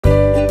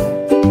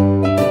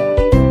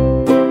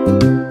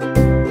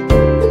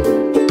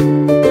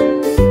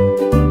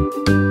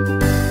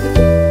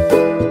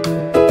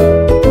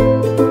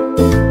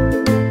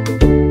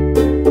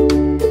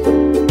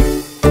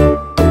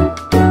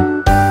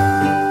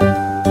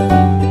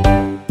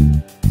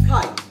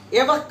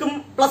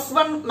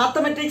+1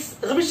 mathematics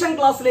revision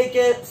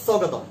ക്ലാസ്സിലേക്ക്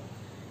സ്വാഗതം.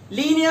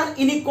 Linear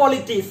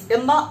inequalities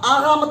എന്ന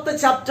 6ാമത്തെ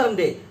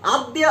ചാപ്റ്ററിന്റെ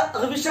ആദ്യ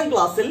റിവിഷൻ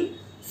ക്ലാസ്സിൽ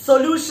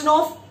solution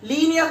of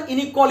linear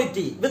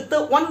inequality with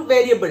 1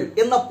 variable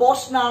എന്ന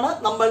പോർഷനാണ്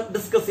നമ്മൾ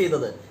ഡിസ്കസ്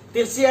ചെയ്തത്.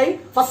 തീർച്ചയായും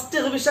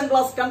ഫസ്റ്റ് റിവിഷൻ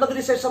ക്ലാസ്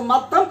കണ്ടതിന് ശേഷം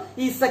മാത്രം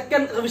ഈ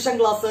സെക്കൻഡ് റിവിഷൻ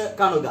ക്ലാസ്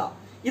കാണുക.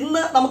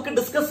 ഇന്ന് നമുക്ക്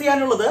ഡിസ്കസ്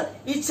ചെയ്യാനുള്ളത്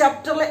ഈ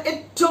ചാപ്റ്ററിലെ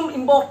ഏറ്റവും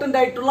ഇമ്പോർട്ടന്റ്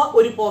ആയിട്ടുള്ള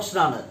ഒരു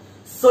പോർഷനാണ്.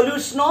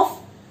 Solution of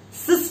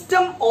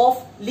system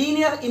of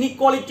linear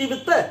inequality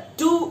with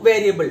 2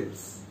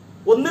 variables.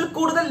 ഒന്നിൽ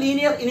കൂടുതൽ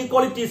ലീനിയർ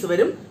ഇനിക്വാളിറ്റീസ്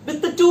വരും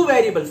വിത്ത് 2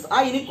 വേരിയബിൾസ്. ആ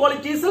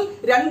ഇനിക്വാളിറ്റീസിൽ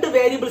 2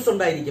 വേരിയബിൾസ്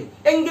ഉണ്ടായിരിക്കും.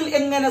 എങ്കിൽ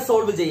എങ്ങനെ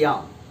സോൾവ് ചെയ്യാം?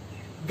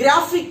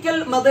 ഗ്രാഫിക്കൽ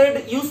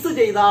മെത്തേഡ് യൂസ്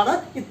ചെയ്താണ്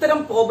ഇത്തരം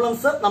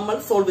പ്രോബ്ലംസ് നമ്മൾ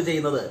സോൾവ്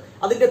ചെയ്യുന്നത്.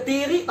 അതിന്റെ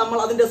തിയറി നമ്മൾ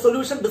അതിന്റെ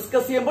സൊല്യൂഷൻ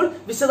ഡിസ്കസ് ചെയ്യുമ്പോൾ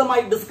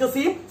വിശദമായി ഡിസ്കസ്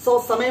ചെയ്യും. സോ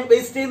സമയം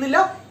വേസ്റ്റ് ചെയ്യുന്നില്ല.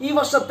 ഈ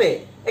വർഷത്തെ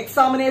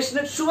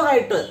എക്സാമിനേഷന് ഷുവർ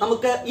ആയിട്ട്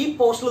നമുക്ക് ഈ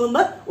പോർഷനിൽ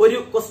നിന്ന് ഒരു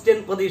ക്വസ്റ്റ്യൻ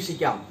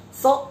പ്രതീക്ഷിക്കാം.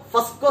 So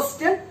first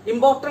question,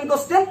 important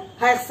question,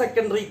 higher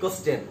secondary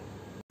question.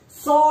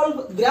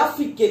 Solve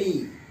graphically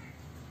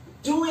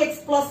 2x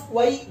plus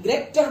y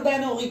greater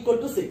than or equal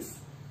to 6,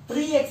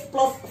 3x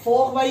plus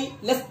 4y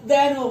less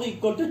than or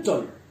equal to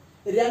 12.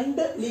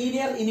 2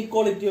 linear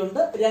inequality ഉണ്ട്,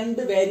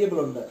 2 വേരിയബിൾ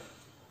ഉണ്ട്.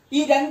 ഈ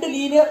 2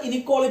 ലീനിയർ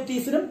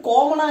ഇനിക്വാളിറ്റീസിനും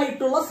കോമൺ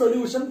ആയിട്ടുള്ള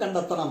solution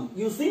കണ്ടെത്തണം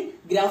using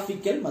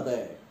graphical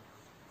method.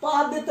 അപ്പൊ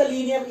ആദ്യത്തെ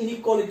linear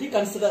inequality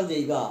consider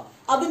ചെയ്യുക,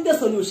 അതിന്റെ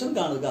solution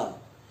കാണുക.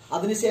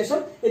 അതിനുശേഷം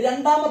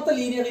രണ്ടാമത്തെ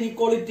ലീനിയർ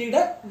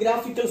ഇനിക്വാളിറ്റിയുടെ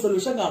ഗ്രാഫിക്കൽ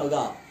സൊല്യൂഷൻ കാണുക.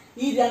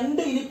 ഈ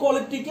 2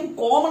 ഇനിക്വാളിറ്റിക്കും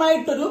കോമൺ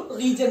ആയിട്ടൊരു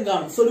റീജിയൻ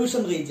കാണും,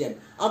 സൊല്യൂഷൻ റീജിയൻ.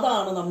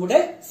 അതാണ് നമ്മുടെ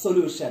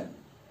solution.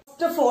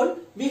 First of all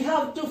we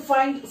have to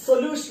find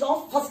solution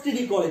of first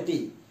inequality,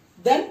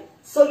 then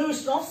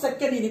solution of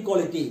second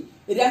inequality.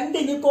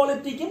 2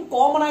 ഇനിക്വാളിറ്റിക്കും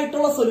common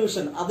ആയിട്ടുള്ള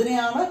സൊല്യൂഷൻ,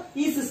 അതിനെയാണ്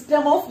ഈ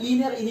സിസ്റ്റം ഓഫ്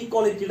ലീനിയർ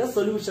ഇനിക്വാളിറ്റിയുടെ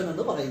സൊല്യൂഷൻ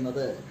എന്ന്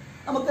പറയുന്നത്.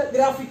 നമുക്ക്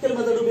ഗ്രാഫിക്കൽ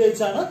മെത്തേഡ്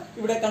ഉപയോഗിച്ചാണ്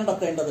ഇവിടെ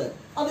കണ്ടെത്തേണ്ടത്.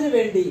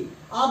 അതിനുവേണ്ടി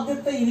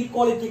ആദ്യത്തെ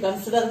ഇനിക്വാളിറ്റി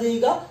കൺസിഡർ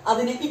ചെയ്യുക,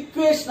 അതിനെ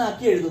ഇക്വേഷൻ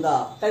ആക്കി എഴുതുക.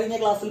 കഴിഞ്ഞ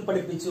ക്ലാസ്സിൽ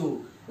പഠിപ്പിച്ചു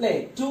അല്ലെ,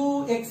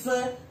 2x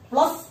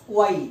plus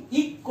y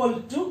equal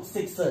to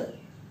 6.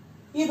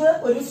 ഇത്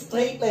ഒരു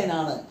സ്ട്രെയിറ്റ് ലൈൻ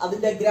ആണ്.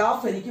 അതിന്റെ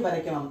ഗ്രാഫ് എനിക്ക്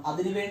വരയ്ക്കണം.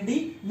 അതിനുവേണ്ടി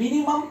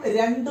മിനിമം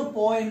 2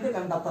 പോയിന്റ്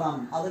കണ്ടെത്തണം.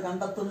 അത്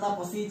കണ്ടെത്തുന്ന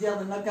പ്രൊസീജിയർ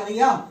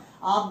നിങ്ങൾക്കറിയാം.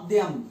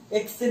 ആദ്യം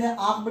എക്സിന്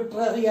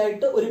ആർബിട്രറി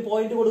ആയിട്ട് ഒരു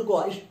പോയിന്റ് കൊടുക്കുക,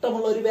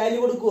 ഇഷ്ടമുള്ള ഒരു വാല്യൂ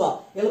കൊടുക്കുക.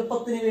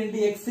 എളുപ്പത്തിന് വേണ്ടി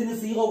എക്സിന്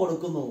 0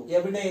 കൊടുക്കുന്നു.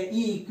 എവിടെ?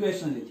 ഈ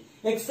ഇക്വേഷനിൽ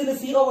എക്സിന്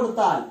 0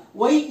 കൊടുത്താൽ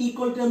y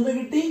ഈക്വൽ ടു എന്ത്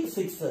കിട്ടി?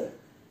 6.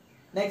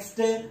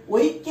 നെക്സ്റ്റ്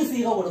വൈക്ക്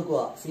 0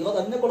 കൊടുക്കുക. 0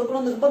 തന്നെ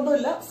കൊടുക്കണം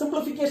നിർബന്ധമില്ല,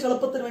 സിംപ്ലിഫിക്കേഷൻ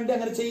എളുപ്പത്തിന് വേണ്ടി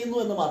അങ്ങനെ ചെയ്യുന്നു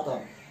എന്ന് മാത്രം.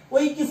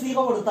 വൈക്ക്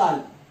 0 കൊടുത്താൽ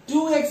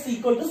 2x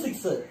equal to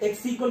 6, x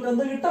equal to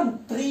എന്ത് കിട്ടും?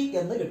 3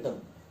 എന്ന് കിട്ടും.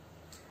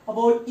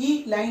 അപ്പോൾ ഈ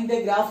ലൈനിന്റെ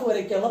ഗ്രാഫ്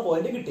വരയ്ക്കാനുള്ള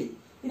പോയിന്റ് കിട്ടി.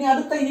 ഇനി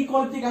അടുത്ത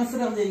ഇനിക്വാളിറ്റി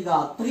കൺസിഡർ ചെയ്യുക.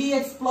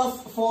 3x plus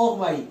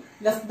 4y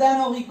less than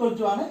or equal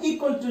to ആണ്,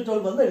 ഈക്വൽ ടു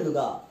 12 എന്ന് എഴുതുക.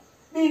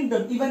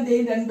 വീണ്ടും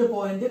ഇവന്റെയും 2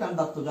 പോയിന്റ്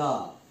കണ്ടെത്തുക.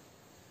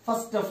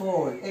 First of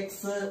all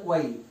X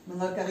Y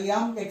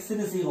നിങ്ങൾക്കറിയാം,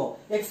 എക്സിന് 0,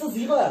 എക്സ്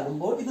 0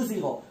 ആകുമ്പോൾ ഇത്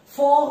 0.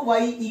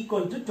 4y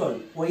equal to 12.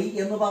 y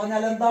എന്ന്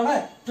പറഞ്ഞാൽ എന്താണ്?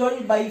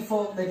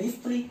 12/4, that is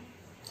 3.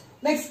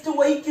 നെക്സ്റ്റ്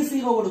വൈക്ക്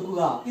 0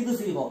 കൊടുക്കുക, ഇത്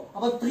 0.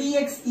 അപ്പൊ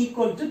 3x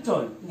equal to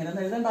 12. ഇങ്ങനെ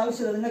എഴുതേണ്ട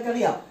ആവശ്യമില്ല,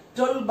 നിങ്ങൾക്കറിയാം.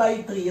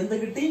 12/3 എന്ത്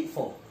കിട്ടി?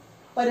 4.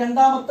 അപ്പൊ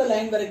രണ്ടാമത്തെ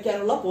ലൈൻ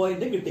വരയ്ക്കാനുള്ള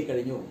പോയിന്റ്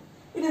കിട്ടിക്കഴിഞ്ഞു.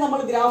 ഇനി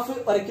നമ്മൾ ഗ്രാഫ്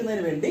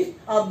വരയ്ക്കുന്നതിന് വേണ്ടി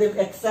ആദ്യം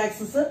X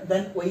axis,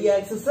 then Y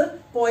axis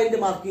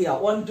point mark ചെയ്യുക.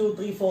 1 2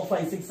 3 4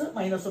 5 6,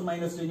 -1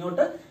 -2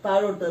 ഇങ്ങോട്ട്,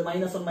 താഴോട്ട്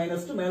 -1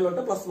 -2,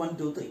 മേലോട്ട് +1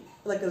 2 3.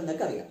 ഇതൊക്കെ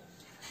നിങ്ങൾക്ക് അറിയാം.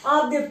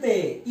 ആദ്യത്തെ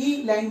ഈ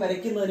ലൈൻ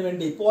വരയ്ക്കുന്നതിന്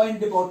വേണ്ടി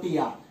പോയിന്റ് പ്ലോട്ട്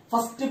ചെയ്യാം.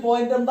 ഫസ്റ്റ്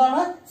പോയിന്റ് എന്താണ്?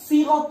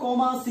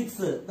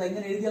 0,6.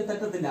 എങ്ങനെ എഴുതിയാൽ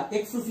തെറ്റത്തില്ല.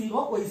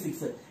 x0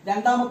 y6.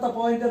 രണ്ടാമത്തെ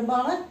പോയിന്റ്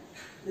എന്താണ്?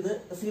 ഇത്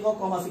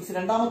 0,6.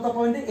 രണ്ടാമത്തെ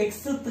പോയിന്റ്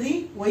x3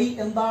 y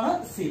എന്താണ്?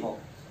 0.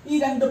 ഈ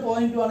 2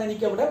 പോയിന്റുമാണ്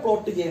എനിക്ക് അവിടെ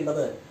പ്ലോട്ട്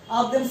ചെയ്യേണ്ടത്.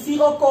 ആദ്യം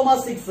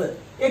 0,6,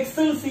 x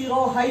 0,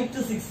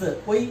 height 6,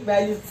 y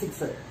value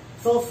 6.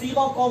 So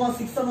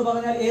 0,6 എന്ന്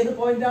പറഞ്ഞാൽ ഏത്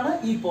പോയിന്റ് ആണ്?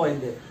 ഈ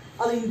പോയിന്റ്.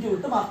 അത് ഇൻറ്റു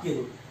ഇട്ട് മാർക്ക്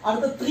ചെയ്തു.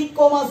 അടുത്ത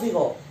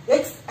 3,0,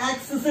 x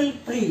ആക്സിസിൽ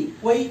 3,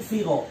 y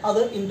 0,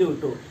 അത് ഇൻറ്റു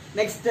ഇട്ടു.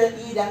 നെക്സ്റ്റ്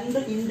ഈ 2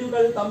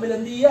 ഇൻറ്റുകൾ തമ്മിൽ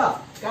എന്ത് ചെയ്യുക?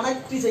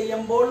 കണക്ട്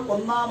ചെയ്യുമ്പോൾ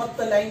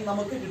ഒന്നാമത്തെ ലൈൻ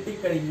നമുക്ക്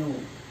കിട്ടിക്കഴിഞ്ഞു.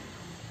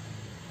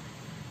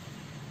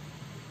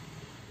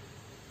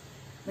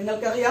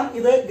 നിങ്ങൾക്കറിയാം,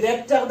 ഇത്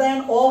greater than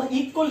or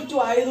equal to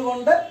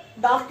ആയതുകൊണ്ട്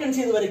ഡാർക്കൺ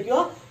ചെയ്ത് വരയ്ക്കുക.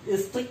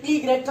 സ്ട്രിക്ട്ലി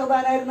ഗ്രേറ്റർ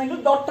ദാൻ ആയിരുന്നെങ്കിൽ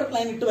ഡോട്ടഡ്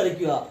ലൈൻ ഇട്ട്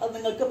വരയ്ക്കുക. അത്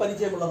നിങ്ങൾക്ക്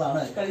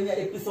പരിചയമുള്ളതാണ്. കഴിഞ്ഞ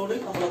എപ്പിസോഡിൽ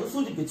നമ്മൾ അത്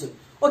സൂചിപ്പിച്ചു.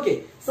 ഓക്കെ,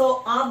 സോ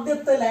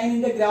ആദ്യത്തെ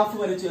ലൈനിന്റെ ഗ്രാഫ്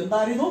വരച്ചു.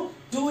 എന്തായിരുന്നു?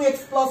 2x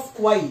plus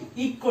y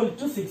equal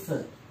to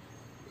 6.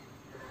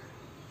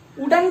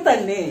 ഉടൻ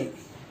തന്നെ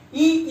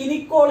ഈ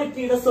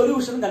ഇനിക്വാളിറ്റിയുടെ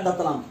സൊല്യൂഷൻ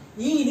കണ്ടെത്തണം.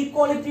 ഈ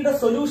ഇനിക്വാളിറ്റിയുടെ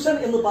സൊല്യൂഷൻ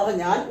എന്ന്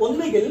പറഞ്ഞാൽ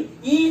ഒന്നുകിൽ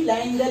ഈ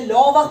ലൈനിന്റെ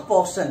ലോവർ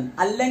പോർഷൻ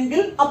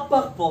അല്ലെങ്കിൽ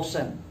അപ്പർ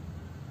പോർഷൻ.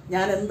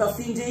 ഞാൻ എന്ത്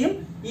അസ്യൂം ചെയ്യും?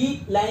 ഈ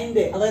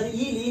ലൈനിന്റെ, അതായത്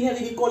ഈ ലീനിയർ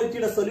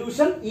ഇനിക്വാളിറ്റിയുടെ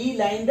സൊല്യൂഷൻ ഈ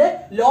ലൈനിന്റെ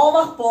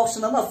ലോവർ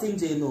പോർഷൻ എന്ന് അസ്യൂം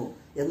ചെയ്യുന്നു.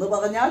 എന്ന്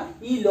പറഞ്ഞാൽ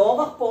ഈ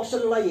ലോവർ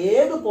പോർഷനിലുള്ള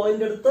ഏത്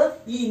പോയിന്റ് എടുത്ത്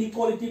ഈ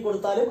ഇനിക്വാളിറ്റി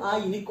കൊടുത്താലും ആ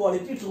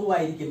ഇനിക്വാളിറ്റി ട്രൂ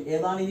ആയിരിക്കും.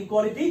 ഏതാണ്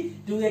inequality?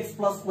 2x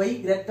plus y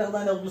greater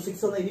than or equal to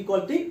 6 എന്ന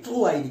ഇനിക്വാളിറ്റി ട്രൂ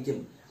ആയിരിക്കും.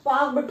 അപ്പൊ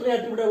ആർബിട്രറി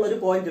ആയിട്ട് ഇവിടെ ഉള്ള ഒരു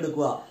പോയിന്റ്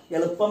എടുക്കുക.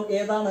 എളുപ്പം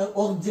ഏതാണ്?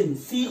 ഒറിജിൻ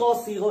 0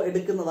 0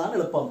 എടുക്കുന്നതാണ്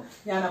എളുപ്പം.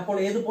 ഞാൻ അപ്പോൾ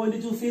ഏത്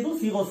പോയിന്റ് ചൂസ് ചെയ്തു?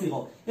 0 0.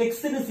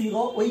 എക്സിന്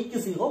 0, വൈക്ക്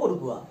 0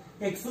 കൊടുക്കുക.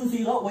 എക്സും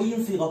 0,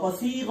 വൈയും 0. അപ്പൊ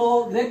 0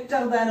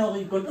 greater than or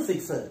equal to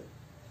 6.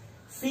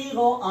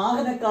 0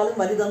 6-നേക്കാളും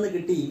വലുതെന്ന്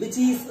കിട്ടി, വിച്ച്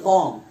ഈസ്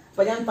റോങ്.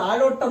 അപ്പൊ ഞാൻ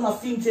താഴോട്ടെന്ന്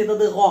അസ്യൂം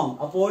ചെയ്തത് റോങ്.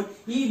 അപ്പോൾ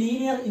ഈ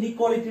ലീനിയർ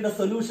ഇനിക്വാളിറ്റിയുടെ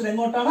സൊല്യൂഷൻ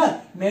എങ്ങോട്ടാണ്?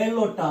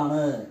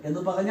 മേളിലോട്ടാണ്.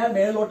 എന്ന് പറഞ്ഞാൽ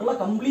മേളിലോട്ടുള്ള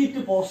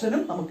കംപ്ലീറ്റ്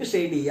പോർഷനും നമുക്ക്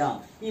ഷെയ്ഡ് ചെയ്യാം.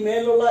 ഈ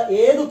മേളിലുള്ള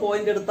ഏത്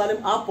പോയിന്റ് എടുത്താലും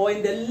ആ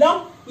പോയിന്റ് എല്ലാം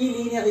ഈ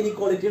ലീനിയർ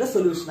ഇനിക്വാളിറ്റിയുടെ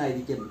സൊല്യൂഷൻ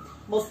ആയിരിക്കും.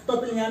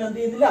 മൊത്തത്തിൽ ഞാൻ എന്ത്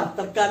ചെയ്യുന്നില്ല,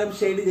 തൽക്കാലം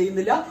ഷെയ്ഡ്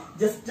ചെയ്യുന്നില്ല,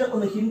 ജസ്റ്റ്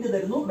ഒന്ന് ഹിന്റ്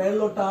തരുന്നു.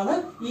 മേളിലോട്ടാണ്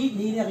ഈ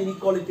ലീനിയർ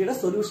ഇനിക്വാളിറ്റിയുടെ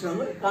സൊല്യൂഷൻ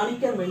എന്ന്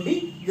കാണിക്കാൻ വേണ്ടി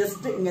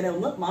ജസ്റ്റ് ഇങ്ങനെ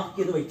ഒന്ന് മാർക്ക്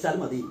ചെയ്ത് വെച്ചാൽ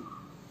മതി.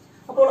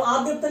 അപ്പോൾ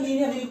ആദ്യത്തെ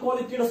ലീനിയർ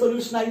ഇനിക്വാളിറ്റിയുടെ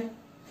സൊല്യൂഷനായി.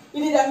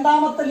 ഇനി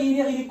രണ്ടാമത്തെ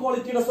ലീനിയർ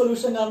ഇനിക്വാളിറ്റിയുടെ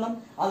സൊല്യൂഷൻ കാണണം.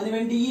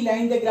 അതിനുവേണ്ടി ഈ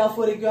ലൈനിന്റെ ഗ്രാഫ്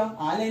വരയ്ക്കുക.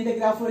 ആ ലൈനിന്റെ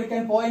ഗ്രാഫ്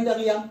വരയ്ക്കാൻ പോയിന്റ്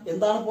അറിയാം.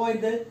 എന്താണ്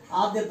പോയിന്റ്?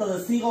 ആദ്യത്തത്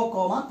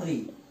 0,3.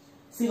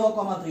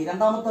 0,3.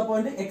 രണ്ടാമത്തെ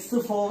പോയിന്റ്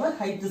x4,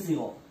 ഹൈറ്റ്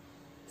 0.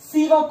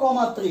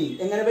 0,3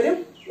 എങ്ങനെ വരും?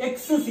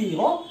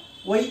 x0,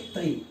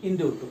 y3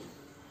 into 2.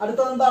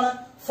 അടുത്തത് എന്താണ്?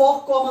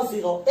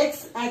 4,0.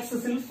 x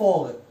ആക്സിസിൽ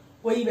 4,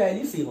 y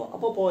വാല്യൂ 0.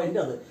 അപ്പൊ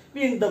പോയിന്റ് അത്.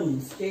 വീണ്ടും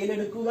സ്കെയിൽ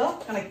എടുക്കുക,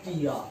 കണക്ട്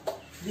ചെയ്യുക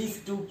these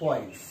 2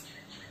 points.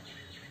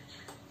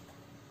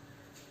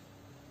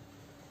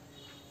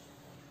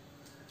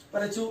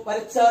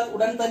 വരച്ചാൽ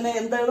ഉടൻ തന്നെ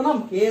എന്തെഴുതണം?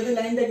 ഏത്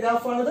ലൈനിന്റെ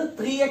ഗ്രാഫ് ആണിത്?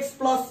 3x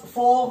plus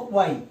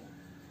 4y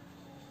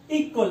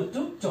equal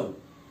to 12.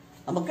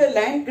 നമുക്ക്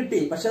ലൈൻ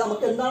കിട്ടി. പക്ഷെ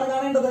നമുക്ക് എന്താണ്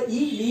കാണേണ്ടത്?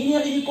 ഈ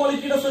linear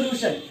ഇനിക്വാളിറ്റിയുടെ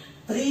solution.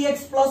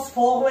 3x plus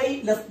 4y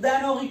less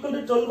than or equal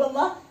to 12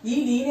 എന്ന ഈ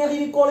ലീനിയർ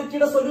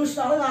ഇനിക്വാളിറ്റിയുടെ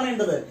സൊല്യൂഷൻ ആണ്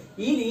കാണേണ്ടത്.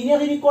 ഈ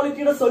ലീനിയർ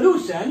ഇനിക്വാളിറ്റിയുടെ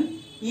സൊല്യൂഷൻ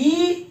ഈ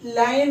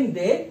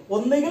ലൈനിന്റെ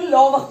ഒന്നുകിൽ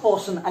ലോവർ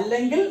പോർഷൻ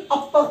അല്ലെങ്കിൽ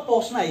അപ്പർ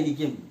പോർഷൻ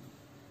ആയിരിക്കും.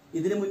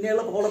 ഇതിന്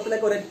മുന്നേയുള്ള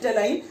പ്രോബ്ലത്തിലേക്ക് ഒരൊറ്റ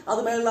ലൈൻ അത്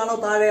മേളിലാണോ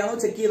താഴെയാണോ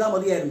ചെക്ക് ചെയ്താൽ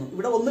മതിയായിരുന്നു.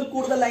 ഇവിടെ ഒന്നിൽ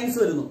കൂടുതൽ ലൈൻസ്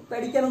വരുന്നു,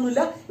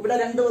 പേടിക്കാനൊന്നുമില്ല. ഇവിടെ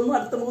 2 വന്നു,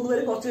 അടുത്ത 3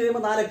 വരും, കുറച്ച്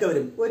കഴിയുമ്പോൾ 4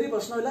 വരും. ഒരു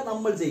പ്രശ്നമില്ല,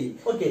 നമ്മൾ ചെയ്യും.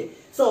 ഓക്കെ,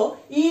 സോ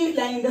ഈ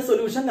ലൈനിന്റെ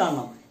സൊല്യൂഷൻ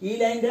കാണണം. ഈ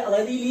ലൈനിന്റെ,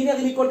 അതായത് ഈ ലീനിയർ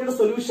ഇനിക്വാളിറ്റിയുടെ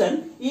സൊല്യൂഷൻ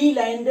ഈ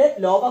ലൈനിന്റെ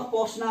ലോവർ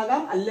പോർഷൻ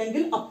ആകാം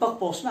അല്ലെങ്കിൽ അപ്പർ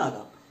പോർഷൻ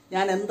ആകാം.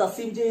 ഞാൻ എന്ത്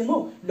അസ്യൂം ചെയ്യുന്നു?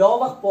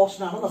 ലോവർ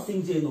പോർഷൻ ആണെന്ന്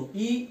അസ്യൂം ചെയ്യുന്നു.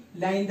 ഈ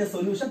ലൈനിന്റെ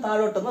സൊല്യൂഷൻ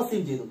താഴോട്ടെന്ന്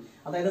അസ്യൂം ചെയ്തു.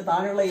 അതായത്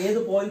താഴെയുള്ള ഏത്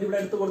പോയിന്റ് ഇവിടെ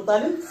എടുത്ത്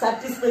കൊടുത്താലും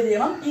സാറ്റിസ്ഫൈ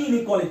ചെയ്യണം ഈ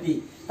ഇനിക്വാളിറ്റി.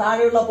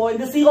 താഴെയുള്ള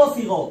പോയിന്റ് 0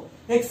 0,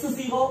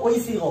 x0,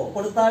 y0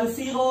 കൊടുത്താൽ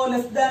 0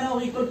 less than or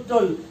equal to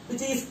 12,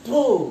 which is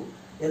true.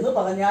 എന്ന്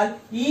പറഞ്ഞാൽ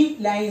ഈ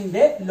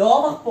ലൈനിന്റെ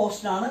ലോവർ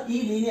പോർഷൻ ആണ് ഈ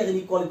ലീനിയർ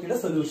ഇനിക്വാളിറ്റിയുടെ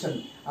സൊല്യൂഷൻ.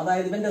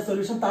 അതായത് ഇവന്റെ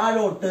സൊല്യൂഷൻ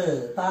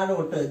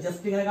താഴോട്ട്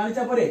ജസ്റ്റ് ഇങ്ങനെ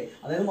കാണിച്ചാൽ പോരെ.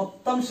 അതായത്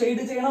മൊത്തം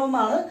ഷെയ്ഡ്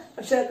ചെയ്യണമെന്നാണ്,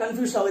 പക്ഷെ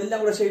കൺഫ്യൂഷൻ ആവും, എല്ലാം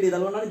കൂടെ ഷെയ്ഡ് ചെയ്ത്.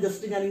 അതുകൊണ്ടാണ്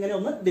ജസ്റ്റ് ഞാൻ ഇങ്ങനെ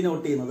ഒന്ന്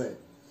ഡിനോട്ട് ചെയ്യുന്നത്.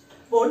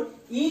 അപ്പോൾ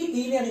ഈ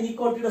ലീനിയർ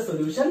ഇനിക്വാളിറ്റിയുടെ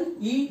സൊല്യൂഷൻ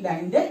ഈ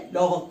ലൈനിന്റെ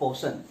ലോവർ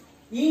പോർഷൻ,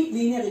 ഈ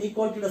ലീനിയർ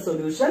ഇനിക്വാളിറ്റിയുടെ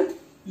സൊല്യൂഷൻ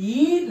ഈ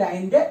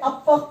ലൈനിന്റെ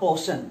അപ്പർ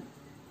പോർഷൻ.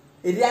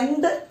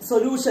 രണ്ട്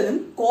സൊല്യൂഷനും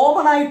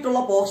കോമൺ ആയിട്ടുള്ള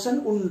പോർഷൻ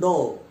ഉണ്ടോ?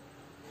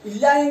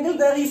 ഇല്ല എങ്കിൽ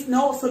there is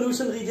no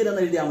solution region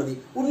എന്ന് എഴുതിയാൽ മതി.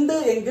 ഉണ്ട്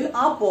എങ്കിൽ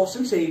ആ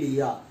പോർഷൻ ഷെയ്ഡ്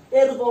ചെയ്യുക.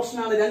 ഏത്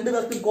പോർഷനാണ്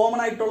രണ്ടുപേർക്കും കോമൺ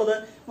ആയിട്ടുള്ളത്?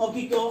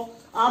 നോക്കിക്കോ.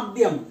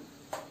 ആദ്യം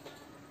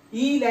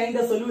ഈ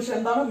ലൈനിന്റെ സൊല്യൂഷൻ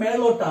എന്താണ്?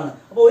 മേളോട്ടാണ്.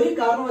 അപ്പൊ ഒരു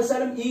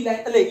കാരണവശാലും ഈ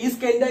ലൈൻ അല്ലെ ഈ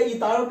സ്കെയിലിന്റെ ഈ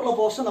താഴോട്ടുള്ള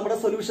പോർഷൻ നമ്മുടെ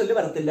സൊല്യൂഷനിൽ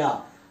വരത്തില്ല.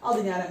 അത്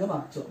ഞാൻ അങ്ങ്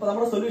മാച്ചു. അപ്പൊ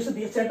നമ്മുടെ സൊല്യൂഷൻ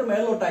തീർച്ചയായിട്ടും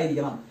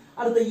മേളോട്ടായിരിക്കണം.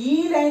 അടുത്ത ഈ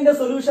ലൈനിന്റെ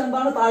സൊല്യൂഷൻ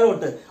എന്താണ്?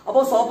 താഴോട്ട്.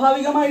 അപ്പോൾ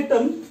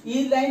സ്വാഭാവികമായിട്ടും ഈ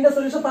ലൈനിന്റെ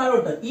സൊല്യൂഷൻ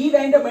താഴോട്ട്. ഈ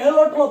ലൈനിന്റെ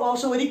മേളോട്ടുള്ള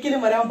പോർഷൻ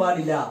ഒരിക്കലും വരാൻ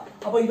പാടില്ല.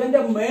 അപ്പൊ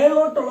ഇവന്റെ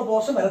മേളോട്ടുള്ള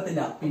പോർഷൻ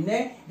വരത്തില്ല. പിന്നെ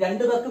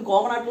രണ്ടുപേർക്കും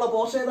കോമൺ ആയിട്ടുള്ള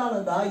പോർഷൻ ഏതാണ്?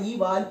 ദാ ഈ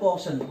വാൽ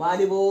പോർഷൻ,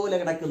 വാല് പോലെ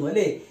കിടക്കുന്നു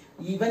അല്ലെ.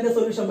 ഇവന്റെ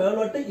സൊല്യൂഷൻ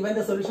മേളോട്ട്,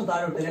 ഇവന്റെ സൊല്യൂഷൻ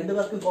താഴോട്ട്.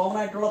 രണ്ടുപേർക്കും കോമൺ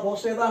ആയിട്ടുള്ള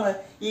പോർഷൻ ഏതാണ്?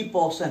 ഈ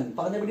പോർഷൻ.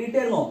 പറഞ്ഞ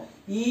പിടിയിട്ടായിരുന്നോ?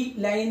 ഈ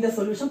ലൈനിന്റെ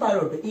സൊല്യൂഷൻ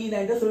താഴോട്ട്, ഈ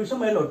ലൈനിന്റെ സൊല്യൂഷൻ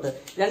മേളോട്ട്.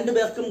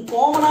 രണ്ടുപേർക്കും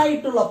കോമൺ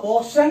ആയിട്ടുള്ള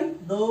പോർഷൻ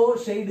ദോ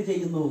ഷെയ്ഡ്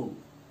ചെയ്യുന്നു.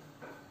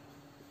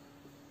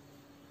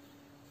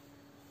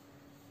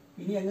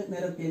 ഇനി അങ്ങ്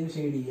നേരത്തെ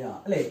ഷെയ്ഡ് ചെയ്യുക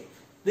അല്ലെ.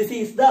 This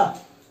is the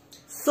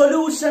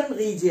solution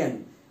region.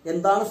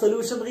 എന്താണ്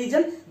solution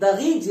region? The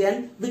region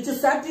which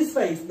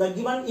satisfies the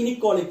given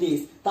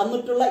inequalities.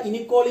 തന്നിട്ടുള്ള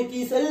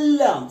ഇനിക്വാളിറ്റീസ്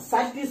എല്ലാം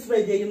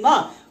സാറ്റിസ്ഫൈ ചെയ്യുന്ന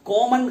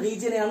കോമൺ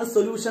റീജിയനെയാണ്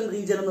സൊല്യൂഷൻ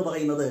റീജിയൻ എന്ന്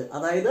പറയുന്നത്.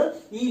 അതായത്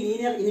ഈ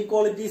ലീനിയർ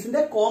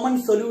ഇനിക്വാളിറ്റീസിന്റെ കോമൺ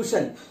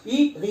സൊല്യൂഷൻ ഈ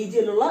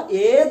റീജിയനിലുള്ള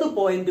ഏത്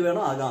പോയിന്റ്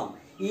വേണോ ആകാം.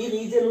 ഈ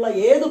റീജിയനിലുള്ള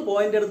ഏത്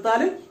പോയിന്റ്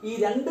എടുത്താലും ഈ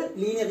രണ്ട്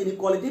ലീനിയർ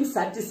ഇനിക്വാളിറ്റിയും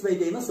സാറ്റിസ്ഫൈ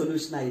ചെയ്യുന്ന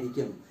സൊല്യൂഷൻ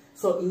ആയിരിക്കും.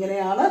 സോ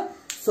ഇങ്ങനെയാണ്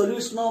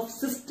solution of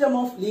system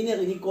of linear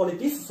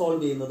inequalities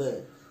solve ചെയ്യുന്നത്.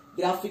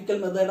 ഗ്രാഫിക്കൽ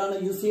മെത്തേഡാണ്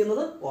യൂസ്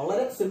ചെയ്യുന്നത്.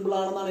 വളരെ സിമ്പിൾ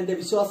ആണെന്നാണ് എന്റെ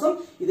വിശ്വാസം.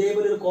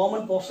 ഇതേപോലെ ഒരു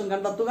കോമൺ പോർഷൻ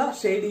കണ്ടെത്തുക,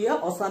 ഷെയ്ഡ് ചെയ്യുക,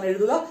 അവസാനം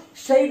എഴുതുക.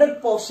 Shaded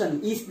portion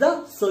is the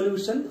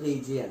solution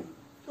region.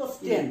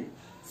 Question: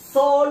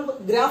 solve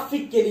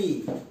graphically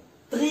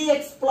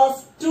 3x plus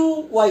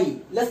 2y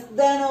less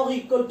than or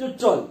equal to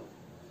 12,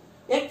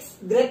 x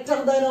greater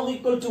than or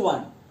equal to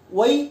 1,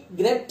 y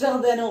greater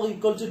than or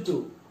equal to 2.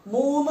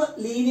 3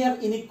 linear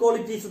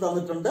inequalities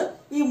തന്നിട്ടുണ്ട്.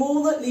 ഈ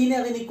 3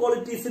 linear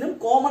ഇനിക്വാളിറ്റീസിനും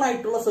common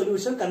ആയിട്ടുള്ള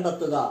solution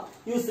കണ്ടെത്തുക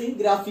using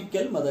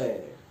graphical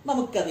method.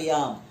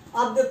 നമുക്കറിയാം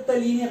ആദ്യത്തെ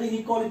linear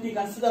inequality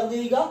consider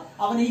ചെയ്യുക.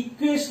 അവനെ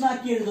equation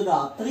ആക്കി എഴുതുക.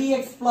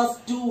 3x plus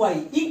 2y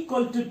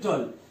equal to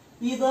 12.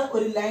 ഇത്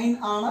ഒരു ലൈൻ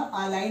ആണ്.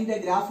 ആ ലൈനിന്റെ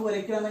ഗ്രാഫ്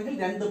വരയ്ക്കണമെങ്കിൽ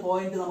 2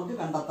 പോയിന്റ് നമുക്ക്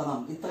കണ്ടെത്തണം.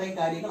 ഇത്രയും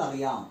കാര്യങ്ങൾ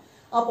അറിയാം.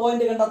 ആ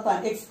പോയിന്റ് കണ്ടെത്താൻ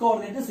എക്സ്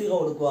കോർഡിനേറ്റ് 0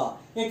 കൊടുക്കുക.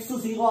 എക്സ്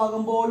 0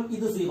 ആകുമ്പോൾ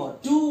ഇത് 0.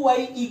 2y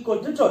 =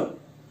 12.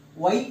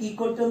 y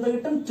 = എന്ത്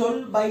കിട്ടും?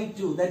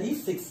 12/2, that is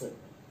 6.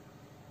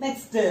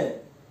 നെക്സ്റ്റ്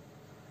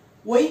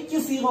y ക്ക്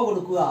 0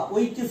 കൊടുക്കുക.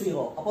 y ക്ക്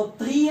 0. അപ്പോൾ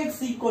 3x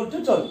 =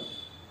 12.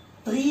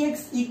 3x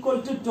 =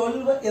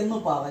 12 എന്ന്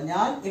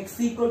പറഞ്ഞാൽ x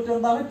 =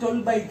 എന്താണ്?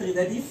 12/3,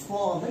 that is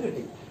 4 എന്ന്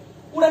കിട്ടി.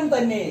 ഉടൻ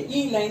തന്നെ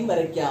ഈ ലൈൻ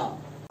വരയ്ക്കാം.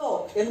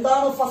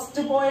 എന്താണ്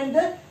ഫസ്റ്റ്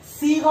പോയിന്റ്?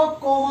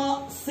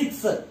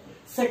 0,6.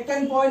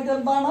 സെക്കൻഡ് പോയിന്റ്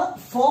എന്താണ്?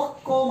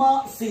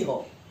 4,0.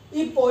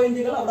 ഈ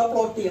പോയിന്റുകൾ അവിടെ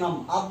പ്ലോട്ട് ചെയ്യണം.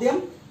 ആദ്യം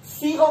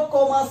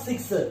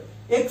 0,6,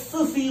 x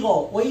 0,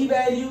 y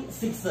വാല്യൂ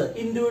 6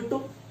 ഇൻറ്റു ഇട്ടു.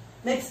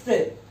 നെക്സ്റ്റ്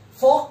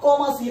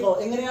 4,0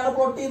 എങ്ങനെയാണ്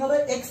പ്ലോട്ട് ചെയ്യുന്നത്?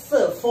 x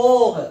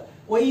 4,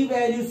 y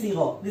value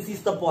 0. This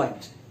is the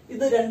point.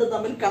 ഇത് രണ്ടും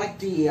തമ്മിൽ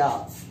കണക്ട്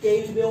ചെയ്യുക.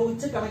 സ്കെയിൽ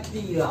ഉപയോഗിച്ച് കണക്ട്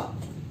ചെയ്യുക.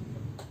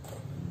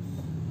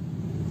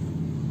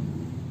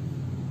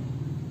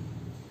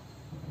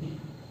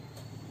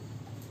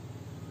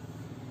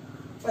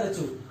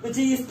 വരച്ചു. Which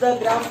is the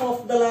graph of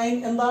the line?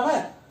 എന്താണ്?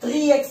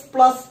 3x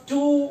plus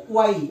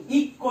 2y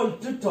 =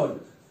 12.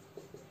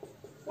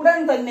 ഉടൻ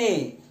തന്നെ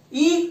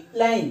ഈ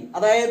ലൈൻ,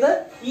 അതായത്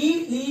ഈ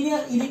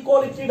ലീനിയർ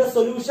ഇനിക്വാളിറ്റിയുടെ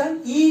സൊല്യൂഷൻ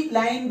ഈ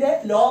ലൈനിന്റെ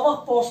ലോവർ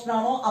പോർഷൻ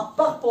ആണോ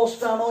അപ്പർ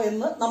പോർഷൻ ആണോ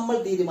എന്ന് നമ്മൾ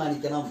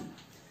തീരുമാനിക്കണം.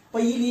 അപ്പൊ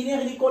ഈ ലീനിയർ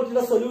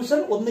ഇനിക്വാളിറ്റിയുടെ സൊല്യൂഷൻ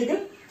ഒന്നുകിൽ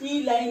ഈ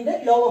ലൈനിന്റെ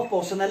ലോവർ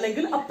പോർഷൻ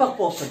അല്ലെങ്കിൽ അപ്പർ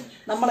പോർഷൻ.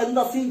 നമ്മൾ എന്ത്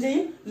അസ്യൂം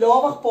ചെയ്യും?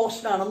 ലോവർ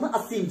പോർഷൻ ആണെന്ന്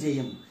അസ്യൂം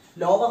ചെയ്യും.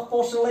 ലോവർ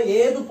പോർഷനുള്ള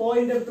ഏത്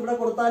പോയിന്റ് എടുത്ത് ഇവിടെ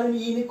കൊടുത്താലും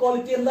ഈ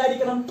ഇനിക്വാളിറ്റി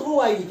എന്തായിരിക്കണം? ട്രൂ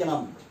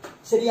ആയിരിക്കണം.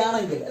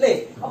 ശരിയാണെങ്കിൽ അല്ലെ?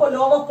 അപ്പൊ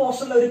ലോവർ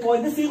പോർഷനിലെ ഒരു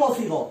പോയിന്റ് 0,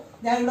 0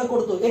 ഞാൻ ഇവിടെ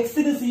കൊടുത്തു.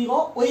 എക്സിന് 0,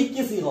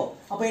 വൈക്ക് 0.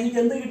 അപ്പൊ എനിക്ക്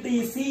എന്ത് കിട്ടി?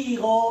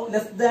 0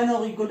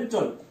 ≤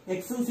 12.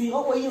 എക്സും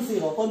 0, വൈയും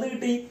 0. അപ്പൊ എന്ത്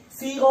കിട്ടി?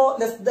 0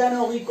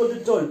 ≤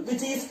 12,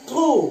 which is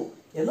true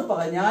എന്ന്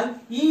പറഞ്ഞാൽ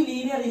ഈ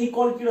ലീനിയർ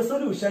ഇനിക്വാളിറ്റിയുടെ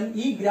സൊല്യൂഷൻ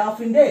ഈ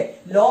ഗ്രാഫിന്റെ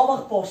ലോവർ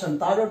പോർഷൻ,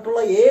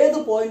 താഴോട്ടുള്ള ഏത്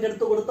പോയിന്റ്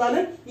എടുത്ത്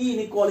കൊടുത്താലും ഈ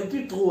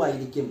ഇനിക്വാളിറ്റി ട്രൂ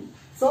ആയിരിക്കും.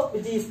 So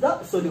which is the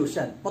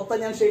solution. മൊത്തം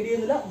ഞാൻ ഷെയ്ഡ്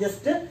ചെയ്യുന്നില്ല,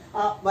 ജസ്റ്റ്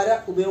ആ വര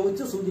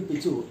ഉപയോഗിച്ച്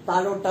സൂചിപ്പിച്ചു.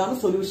 താഴോട്ടാണ്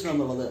സൊല്യൂഷൻ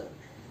എന്നുള്ളത്.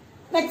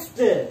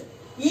 നെക്സ്റ്റ്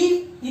ഈ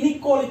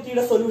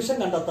ഇനിക്വാളിറ്റിയുടെ സൊല്യൂഷൻ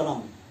കണ്ടെത്തണം.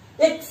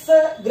 x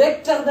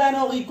 ≥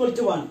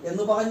 1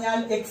 എന്ന് പറഞ്ഞാൽ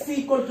x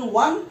 =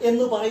 1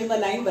 എന്ന് പറയുന്ന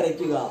ലൈൻ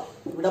വരയ്ക്കുക.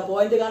 ഇവിടെ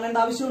പോയിന്റ് കാണേണ്ട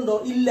ആവശ്യമുണ്ടോ?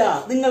 ഇല്ല.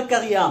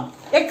 നിങ്ങൾക്കറിയാം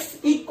x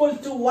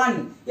 = 1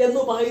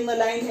 എന്ന് പറയുന്ന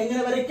ലൈൻ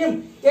എങ്ങനെ വരയ്ക്കും?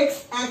 x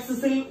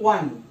ആക്സിസിൽ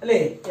 1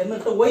 അല്ലെ,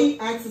 എന്നിട്ട് y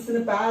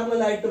ആക്സിസിന്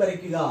പാരലൽ ആയിട്ട്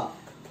വരയ്ക്കുക.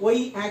 y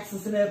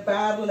ആക്സിസിന്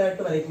പാരലൽ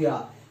ആയിട്ട് വരയ്ക്കുക.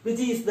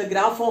 which is the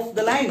graph of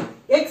the line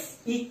x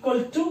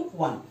 =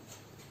 1.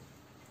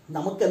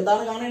 നമുക്ക്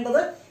എന്താണ്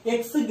കാണേണ്ടത്?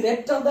 x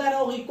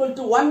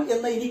 ≥ 1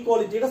 എന്ന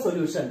ഇനിക്വാളിറ്റിയുടെ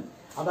സൊല്യൂഷൻ.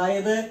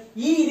 അതായത്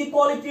ഈ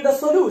ഇനിക്വാളിറ്റിയുടെ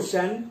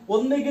സൊല്യൂഷൻ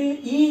ഒന്നുകിൽ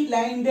ഈ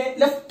ലൈനിന്റെ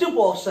ലെഫ്റ്റ്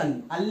പോർഷൻ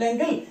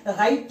അല്ലെങ്കിൽ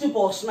റൈറ്റ്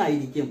പോർഷൻ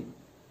ആയിരിക്കും.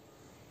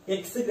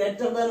 x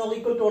 ≥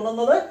 1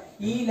 എന്നത്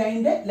ഈ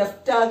ലൈനിന്റെ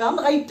ലെഫ്റ്റ് ആകാം,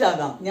 റൈറ്റ്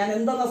ആകാം. ഞാൻ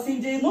എന്തെന്ന് അസ്യൂം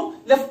ചെയ്യുന്നു?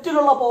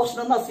 ലെഫ്റ്റിലുള്ള പോർഷൻ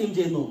എന്ന് അസ്യൂം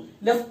ചെയ്യുന്നു.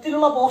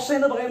 ലെഫ്റ്റിലുള്ള പോർഷൻ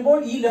എന്ന് പറയുമ്പോൾ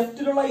ഈ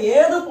ലെഫ്റ്റിലുള്ള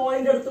ഏത്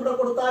പോയിന്റ് എടുത്ത് ഇവിടെ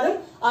കൊടുത്താലും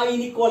ആ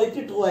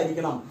ഇനിക്വാളിറ്റി ട്രൂ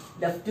ആയിരിക്കണം.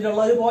 ലെഫ്റ്റിലുള്ള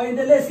ഒരു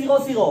പോയിന്റ് അല്ലേ 0,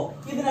 0,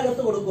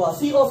 ഇതിനകത്ത് കൊടുക്കുക.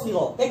 0,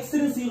 0,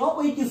 എക്സിന് 0,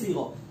 വൈക്ക്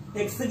 0.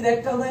 x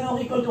 ≥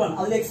 1,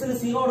 അതിൽ എക്സിന്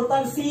 0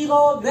 കൊടുത്താൽ 0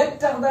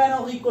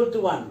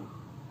 ≥ 1.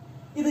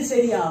 ഇത്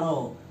ശരിയാണോ?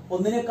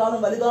 ഒന്നിനേക്കാളും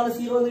വലുതാണ്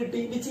 0 എന്ന് കിട്ടി.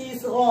 which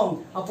is wrong.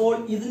 അപ്പോൾ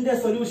ഇതിന്റെ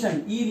സൊല്യൂഷൻ,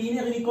 ഈ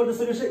ലീനിയർ ഇനിക്വാളിറ്റി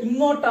സൊല്യൂഷൻ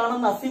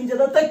ഇങ്ങോട്ടാണെന്ന് അസ്യൂം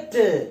ചെയ്ത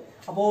തെറ്റ്.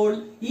 അപ്പോൾ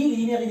ഈ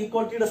ലീനിയർ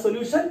ഇനിക്വാളിറ്റിയുടെ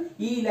സൊല്യൂഷൻ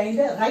ഈ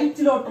ലൈനിന്റെ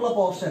റൈറ്റിലോട്ടുള്ള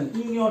പോർഷൻ,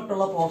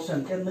 ഇങ്ങോട്ടുള്ള പോർഷൻ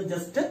എന്ന്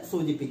just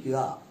സൂചിപ്പിക്കുക.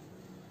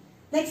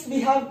 Next we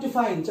have to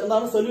find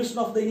എന്താണ് solution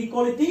of the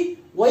inequality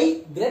y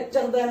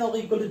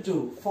 ≥ 2.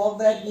 For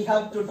that we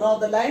have to draw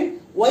the line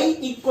y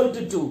 =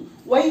 2.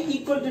 y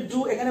 =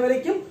 2 എങ്ങനെ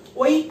വരയ്ക്കും?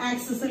 y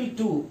ആക്സിസിൽ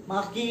 2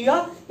 മാർക്ക് ചെയ്യുക.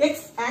 x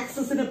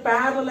ആക്സിസിന്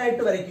പാരലൽ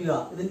ആയിട്ട് വരയ്ക്കുക.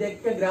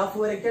 ഇതിന്റെയൊക്കെ ഗ്രാഫ്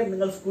വരയ്ക്കാൻ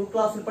നിങ്ങൾ സ്കൂൾ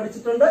ക്ലാസ്സിൽ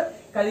പഠിച്ചിട്ടുണ്ട്.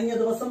 കഴിഞ്ഞ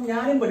ദിവസം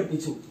ഞാനും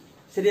പഠിപ്പിച്ചു.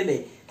 ശരിയല്ലേ?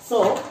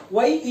 സോ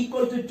y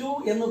 = 2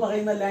 എന്ന്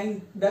പറയുന്ന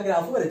ലൈനിന്റെ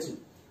ഗ്രാഫ് വരച്ചു.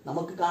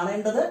 നമുക്ക്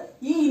കാണേണ്ടത്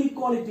ഈ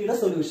ഇനിക്വാളിറ്റിയുടെ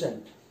സൊല്യൂഷൻ.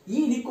 ഈ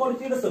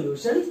ഇനിക്വാളിറ്റിയുടെ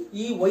സൊല്യൂഷൻ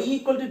ഈ y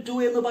 = 2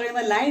 എന്ന്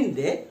പറയുന്ന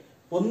ലൈനിന്റെ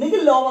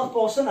ഒന്നുകിൽ ലോവർ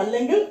പോർഷൻ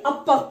അല്ലെങ്കിൽ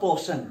അപ്പർ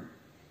പോർഷൻ.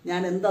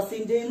 ഞാൻ എന്ത്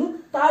അസ്യൂം ചെയ്യുന്നു?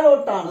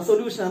 താഴോട്ടാണ്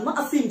സൊല്യൂഷൻ എന്ന്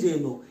അസ്യൂം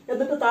ചെയ്യുന്നു.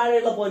 എന്നിട്ട്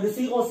താഴെയുള്ള പോയിന്റ്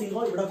 0,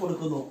 0 ഇവിടെ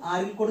കൊടുക്കുന്നു.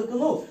 ആരിൽ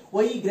കൊടുക്കുന്നു?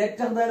 y ≥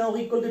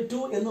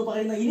 2 എന്ന്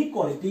പറയുന്ന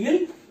ഇനിക്വാളിറ്റിയിൽ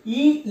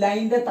ഈ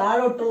ലൈനിന്റെ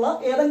താഴോട്ടുള്ള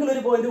ഏതെങ്കിലും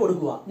ഒരു പോയിന്റ്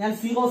കൊടുക്കുക. ഞാൻ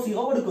 0,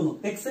 0 കൊടുക്കുന്നു.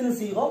 എക്സിന്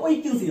 0,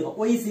 വൈക്കും 0,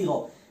 y 0.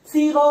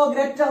 0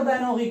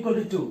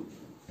 ≥ 2.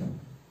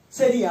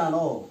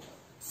 ശരിയാണോ?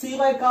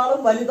 0യേക്കാളും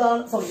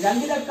വലുതാണ്, സോറി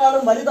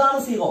 2നെക്കാളും വലുതാണ്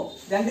 0.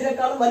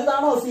 2നെക്കാളും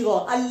വലുതാണോ 0?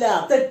 അല്ല,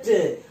 തെറ്റ്.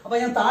 അപ്പൊ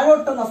ഞാൻ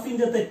താഴോട്ടെന്ന് അസ്യൂം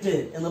ചെയ്ത തെറ്റ്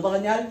എന്ന്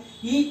പറഞ്ഞാൽ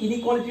ഈ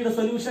ഇനിക്വാളിറ്റിയുടെ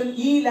സൊല്യൂഷൻ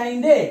ഈ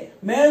ലൈനിന്റെ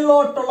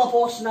മേളിലോട്ടുള്ള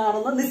പോർഷൻ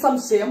ആണെന്ന്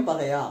നിസ്സംശയം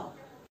പറയാം.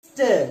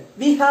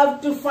 We have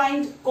to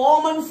find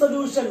common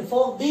solution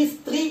for these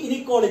 3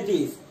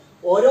 inequalities.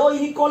 ഓരോ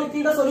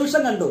ഇനിക്വാളിറ്റിയുടെ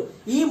സൊല്യൂഷൻ കണ്ടു.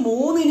 ഈ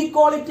 3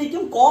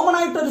 ഇനിക്വാളിറ്റിക്കും കോമൺ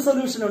ആയിട്ട് ഒരു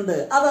സൊല്യൂഷൻ ഉണ്ട്.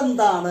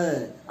 അതെന്താണ്?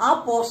 ആ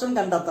പോർഷൻ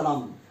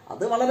കണ്ടെത്തണം.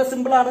 അത് വളരെ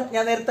സിമ്പിൾ ആണ്.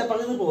 ഞാൻ നേരത്തെ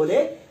പറഞ്ഞതുപോലെ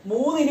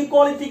 3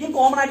 ഇനിക്വാളിറ്റിക്കും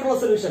കോമൺ ആയിട്ടുള്ള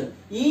സൊല്യൂഷൻ.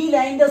 ഈ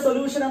ലൈനിന്റെ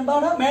സൊല്യൂഷൻ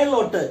എന്താണ്?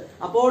 മേളിലോട്ട്.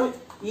 അപ്പോൾ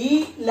ഈ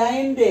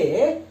ലൈനിന്റെ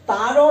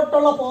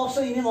താഴോട്ടുള്ള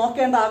പോർഷൻ ഇനി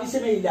നോക്കേണ്ട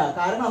ആവശ്യമേ ഇല്ല.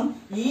 കാരണം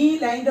ഈ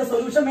ലൈനിന്റെ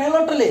സൊല്യൂഷൻ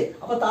മേലോട്ടല്ലേ.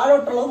 അപ്പൊ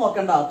താഴോട്ടുള്ളത്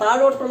നോക്കണ്ട.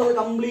 താഴോട്ടുള്ളത്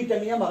കംപ്ലീറ്റ്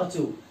അങ്ങ് ഞാൻ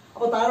മറച്ചു.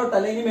 അപ്പൊ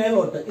താഴോട്ടല്ല, ഇനി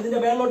മേലോട്ട്. ഇതിന്റെ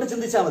മേലോട്ട്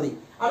ചിന്തിച്ചാൽ മതി.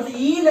 അടുത്ത്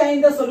ഈ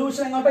ലൈനിന്റെ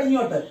സൊല്യൂഷൻ എങ്ങോട്ടോ?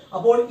 ഇങ്ങോട്ട്.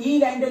 അപ്പോൾ ഈ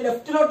ലൈനിന്റെ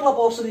ലെഫ്റ്റിലോട്ടുള്ള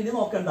പോർഷൻ ഇനി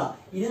നോക്കണ്ട.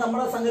 ഇനി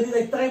നമ്മുടെ സംഗതി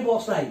ഇത്രയും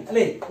പോർഷൻ ആയി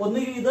അല്ലെ.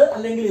 ഒന്നുകിൽ ഇത്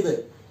അല്ലെങ്കിൽ ഇത്.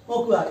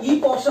 നോക്കുക, ഈ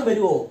പോർഷൻ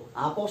വരുമോ?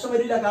 ആ പോർഷൻ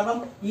വരില്ല. കാരണം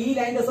ഈ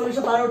ലൈനിന്റെ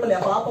സൊല്യൂഷൻ താഴോട്ടല്ലേ.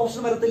 അപ്പൊ ആ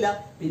പോർഷൻ വരത്തില്ല.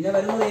 പിന്നെ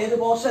വരുന്നത് ഏത്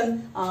പോർഷൻ?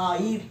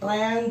 ഈ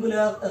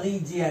ട്രയാങ്കുലർ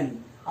റീജിയൻ.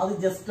 അത്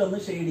ജസ്റ്റ് ഒന്ന്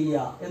ഷെയ്ഡ്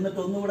ചെയ്യുക. എന്നിട്ട്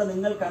ഒന്നുകൂടെ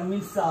നിങ്ങൾ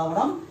കൺവിൻസ്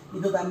ആവണം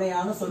ഇത്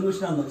തന്നെയാണ്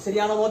സൊല്യൂഷൻ എന്ന്.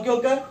 ശരിയാണോ? നോക്കി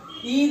നോക്ക്.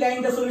 ഈ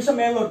ലൈനിന്റെ സൊല്യൂഷൻ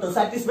മേലോട്ട്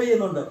സാറ്റിസ്ഫൈ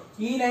ചെയ്യുന്നുണ്ട്.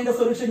 ഈ ലൈനിന്റെ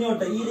സൊല്യൂഷൻ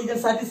ഇങ്ങോട്ട്, ഈ റീജിയൻ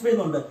സാറ്റിസ്ഫൈ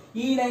ചെയ്യുന്നുണ്ട്.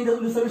 ഈ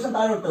ലൈനിന്റെ സൊല്യൂഷൻ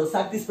താഴോട്ട്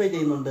സാറ്റിസ്ഫൈ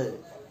ചെയ്യുന്നുണ്ട്.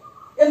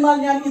 എന്നാൽ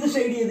ഞാൻ ഇത്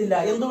ഷെയ്ഡ് ചെയ്തില്ല.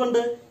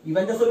 എന്തുകൊണ്ട്?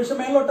 ഇവന്റെ സൊല്യൂഷൻ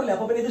മേലോട്ടല്ലേ.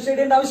 അപ്പൊ പിന്നെ ഇത് ഷെയ്ഡ്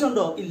ചെയ്യേണ്ട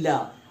ആവശ്യമുണ്ടോ? ഇല്ല.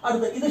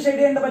 അടുത്ത് ഇത് ഷെയ്ഡ്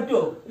ചെയ്യേണ്ട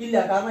പറ്റുമോ? ഇല്ല.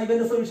 കാരണം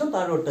ഇവന്റെ സൊല്യൂഷൻ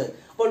താഴോട്ട്.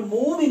 അപ്പോൾ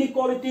 3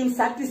 ഇനിക്വാളിറ്റിയും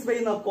സാറ്റിസ്ഫൈ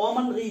ചെയ്യുന്ന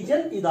കോമൺ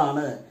റീജിയൻ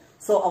ഇതാണ്.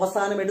 സോ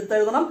അവസാനം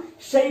എടുത്തെഴുതണം,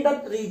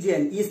 shaded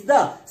region is the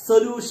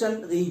solution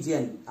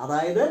region.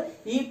 അതായത്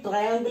ഈ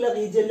ട്രയാങ്കുലർ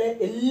റീജിയനിലെ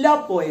എല്ലാ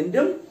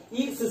പോയിന്റും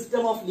ഈ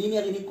സിസ്റ്റം ഓഫ്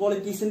ലീനിയർ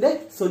ഇനിക്വാളിറ്റീസിന്റെ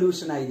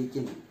സൊല്യൂഷൻ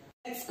ആയിരിക്കും.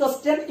 Next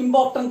question,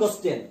 important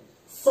question.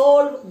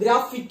 Solve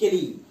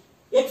graphically.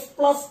 x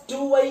plus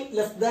 2y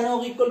less than or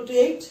equal to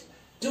 8,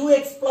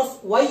 2x plus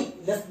y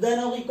less than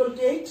or equal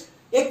to 8,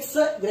 x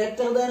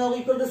greater than or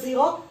equal to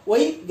 0,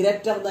 y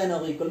greater than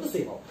or equal to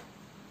 0.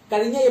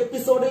 കഴിഞ്ഞ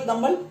എപ്പിസോഡിൽ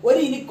നമ്മൾ ഒരു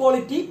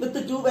inequality വിത്ത്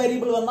 2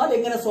 variable വന്നാൽ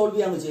എങ്ങനെ solve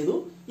ചെയ്യാന്ന് ചെയ്തു.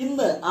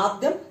 ഇന്ന്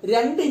ആദ്യം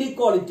 2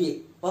 ഇനിക്വാളിറ്റി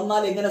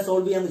വന്നാൽ എങ്ങനെ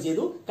സോൾവ് ചെയ്യാന്ന്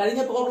ചെയ്തു.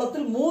 കഴിഞ്ഞ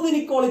പ്രോബ്ലത്തിൽ 3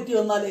 ഇനിക്വാളിറ്റി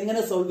വന്നാൽ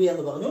എങ്ങനെ സോൾവ്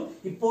ചെയ്യാന്ന് പറഞ്ഞു.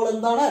 ഇപ്പോൾ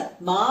എന്താണ്?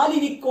 4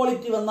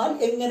 ഇനിക്വാളിറ്റി വന്നാൽ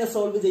എങ്ങനെ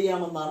സോൾവ്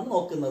ചെയ്യാമെന്നാണ്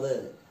നോക്കുന്നത്.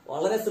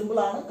 വളരെ സിമ്പിൾ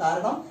ആണ്.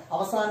 കാരണം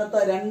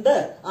അവസാനത്തെ 2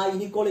 ആ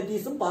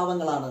ഇനിക്വാളിറ്റീസും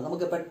പാവങ്ങളാണ്.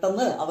 നമുക്ക്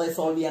പെട്ടെന്ന് അവയെ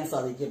സോൾവ് ചെയ്യാൻ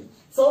സാധിക്കും.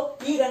 സോ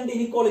ഈ 2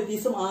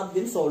 ഇനിക്വാളിറ്റീസും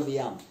ആദ്യം സോൾവ്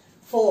ചെയ്യാം.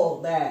 ഫോർ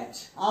ദാറ്റ്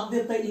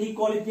ആദ്യത്തെ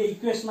ഇനിക്വാളിറ്റി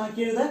ഇക്വേഷൻ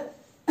ആക്കി എഴുത്.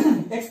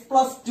 x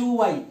plus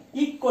 2y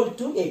equal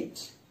to 8.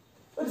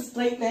 ഒരു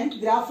സ്ട്രെയിറ്റ് ലൈൻ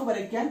ഗ്രാഫ്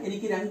വരയ്ക്കാൻ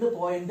എനിക്ക് 2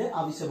 പോയിന്റ്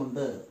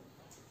ആവശ്യമുണ്ട്.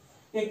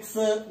 x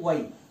y.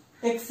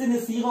 എക്സിന്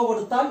 0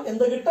 കൊടുത്താൽ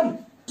എന്ത് കിട്ടും?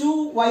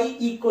 2y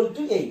equal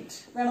to 8.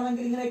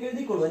 വേണമെങ്കിൽ ഇങ്ങനെയൊക്കെ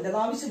എഴുതിക്കോളൂ, എന്റെ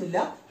ആവശ്യമില്ല.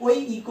 y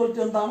equal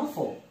to എന്താണ്?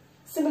 4.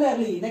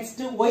 Similarly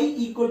next y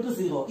equal to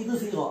 0. ഇത്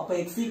 0. അപ്പൊ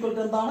x equal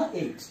to എന്താണ്?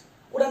 8.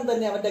 ഉടൻ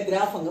തന്നെ അവന്റെ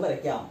ഗ്രാഫ് അങ്ങ്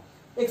വരയ്ക്കാം.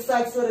 x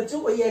ആക്സ് വരച്ചു,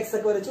 y ആക്സ്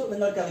ഒക്കെ വരച്ചു.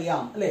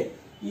 നിങ്ങൾക്കറിയാം അല്ലെ,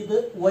 ഇത്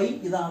y,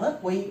 ഇതാണ്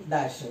y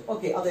ഡാഷ്.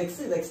 ഓക്കെ, അത് x,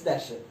 ഇത് x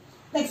ഡാഷ്.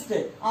 നെക്സ്റ്റ്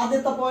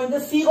ആദ്യത്തെ പോയിന്റ്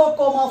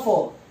 0,4.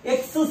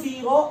 x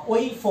 0,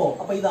 y 4.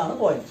 അപ്പൊ ഇതാണ്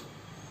പോയിന്റ്.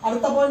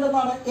 അടുത്ത പോയിന്റ്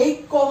എന്താണ്?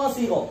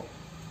 8,0.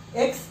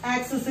 x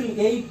ആക്സിസിൽ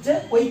 8,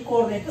 y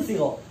കോർഡിനേറ്റ്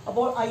 0.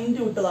 അപ്പോൾ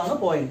അതിന്റെ വിട്ടതാണ്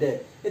പോയിന്റ്.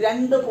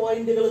 2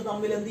 പോയിന്റുകൾ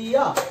തമ്മിൽ എന്ത്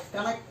ചെയ്യുക?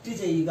 കണക്ട്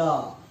ചെയ്യുക.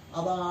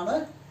 അതാണ്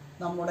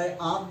നമ്മുടെ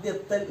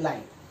ആദ്യത്തെ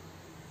ലൈൻ.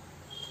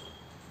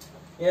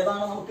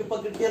 ഏതാണ് നമുക്കിപ്പോ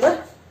കിട്ടിയത്?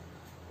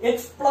 x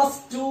plus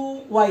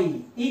 2y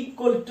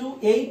equal to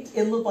 8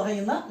 എന്ന്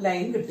പറയുന്ന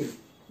ലൈൻ കിട്ടി.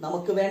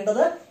 നമുക്ക്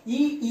വേണ്ടത് ഈ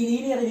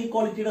linear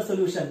ഇനിക്വാളിറ്റിയുടെ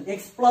solution x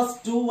plus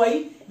 2y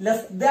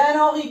less than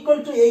or equal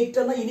to 8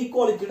 എന്ന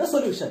ഇനിക്വാളിറ്റിയുടെ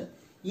സൊല്യൂഷൻ.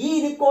 ഈ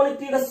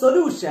ഇനിക്വാളിറ്റിയുടെ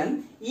സൊല്യൂഷൻ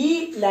ഈ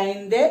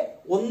ലൈനിന്റെ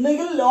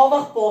ഒന്നുകിൽ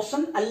ലോവർ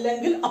പോർഷൻ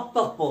അല്ലെങ്കിൽ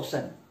അപ്പർ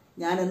പോർഷൻ.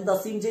 ഞാൻ എന്ത്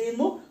അസ്യൂം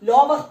ചെയ്യുന്നു?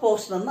 ലോവർ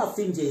പോർഷൻ എന്ന്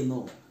അസ്യൂം ചെയ്യുന്നു.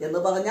 എന്ന്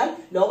പറഞ്ഞാൽ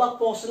ലോവർ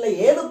പോർഷനിലെ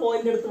ഏത്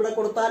പോയിന്റ് എടുത്ത് ഇവിടെ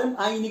കൊടുത്താലും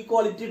ആ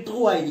ഇനിക്വാളിറ്റി ട്രൂ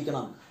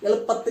ആയിരിക്കണം.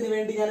 എളുപ്പത്തിന്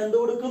വേണ്ടി ഞാൻ എന്ത്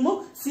കൊടുക്കുന്നു?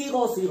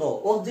 0 0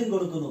 ഒറിജിൻ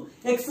കൊടുക്കുന്നു.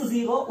 x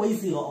 0, y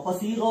 0. അപ്പൊ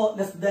 0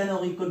 less than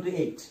or equal to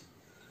 8.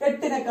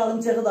 8നേക്കാളും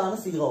ചെറുതാണ്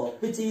 0,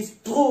 വിച്ച് ഈസ്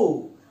ട്രൂ.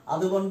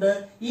 അതുകൊണ്ട്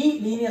ഈ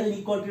ലീനിയർ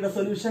ഇനിക്വാളിറ്റിയുടെ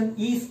സൊല്യൂഷൻ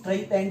ഈ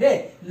സ്ട്രെയിറ്റ് ലൈനിന്റെ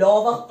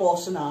ലോവർ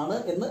പോർഷൻ ആണ്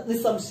എന്ന്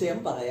നിസ്സംശയം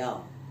പറയാം.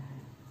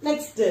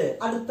 നെക്സ്റ്റ്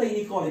അടുത്ത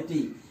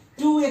inequality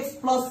 2x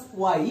plus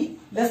y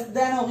less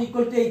than or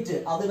equal to 8.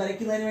 അത്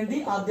വരയ്ക്കുന്നതിന് വേണ്ടി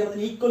ആദ്യം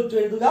അതിന് ഈക്വൽ ടു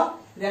എഴുതുക.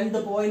 2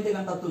 പോയിന്റ്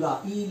കണ്ടെത്തുക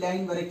ഈ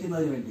ലൈൻ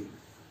വരയ്ക്കുന്നതിന് വേണ്ടി.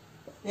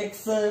 x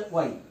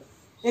y.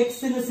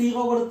 എക്സിന്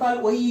 0 കൊടുത്താൽ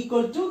y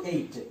ഈക്വൽ ടു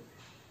 8.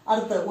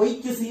 അടുത്ത്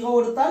yക്ക് 0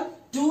 കൊടുത്താൽ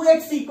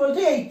 2x equal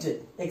to 8.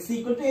 x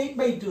equal to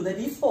 8/2, that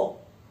is 4.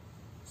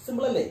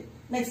 Simple അല്ലേ?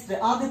 നെക്സ്റ്റ്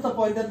ആദ്യത്തെ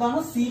പോയിന്റ് എന്താണ്?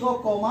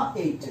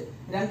 0,8.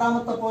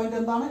 രണ്ടാമത്തെ പോയിന്റ്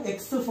എന്താണ്? x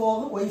 4,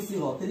 y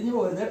 0. തിരിഞ്ഞു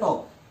പോയത് കേട്ടോ.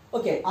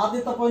 ഓക്കെ,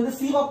 ആദ്യത്തെ point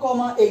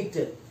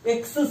 0,8.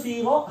 x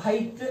 0,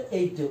 height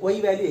 8, y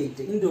value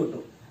 8 into 2.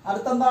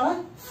 അടുത്തെന്താണ്?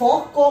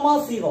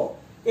 4,0.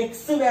 x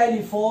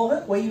value 4,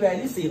 y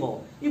value 0.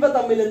 ഇവ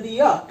തമ്മിൽ എന്ത്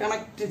ചെയ്യുക?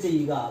 കണക്ട്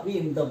ചെയ്യുക.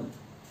 വീണ്ടും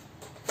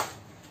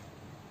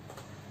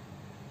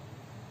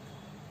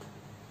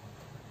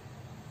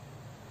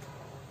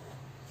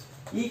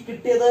ഈ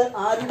കിട്ടിയത്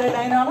ആരുടെ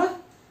ലൈനാണ്?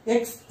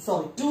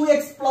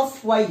 2x plus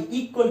y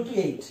equal to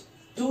 8.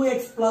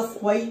 2x plus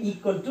y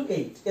equal to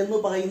 8 എന്ന്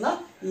പറയുന്ന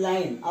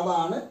ലൈൻ.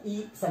 അതാണ് ഈ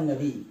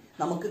സംഗതി.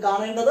 നമുക്ക്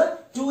കാണേണ്ടത്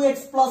 2x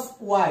plus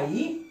y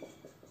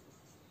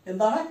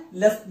എന്താണ്?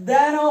 Less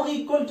than or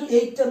equal to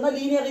 8 എന്ന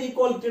ലീനിയർ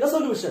ഇനിക്വാളിറ്റിയുടെ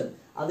സൊല്യൂഷൻ.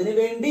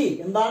 അതിനുവേണ്ടി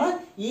എന്താണ്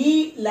ഈ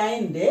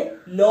ലൈനിന്റെ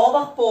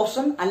ലോവർ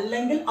പോർഷൻ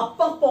അല്ലെങ്കിൽ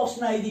അപ്പർ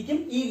പോർഷൻ ആയിരിക്കും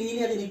ഈ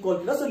ലീനിയർ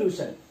ഇനീക്വാലിറ്റിയുടെ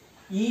സൊല്യൂഷൻ.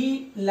 ഈ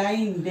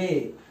ലൈനിന്റെ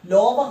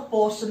ലോവർ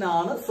പോർഷൻ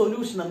ആണ്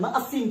സൊല്യൂഷൻ എന്ന്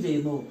അസ്യൂം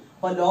ചെയ്യുന്നു.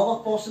 അപ്പൊ ലോവർ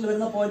പോർഷനിൽ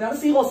വരുന്ന പോയിന്റ് ആണ്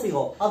 0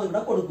 0.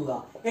 അതിവിടെ കൊടുക്കുക.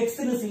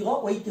 എക്സിന് 0,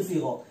 വൈക്ക്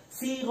 0.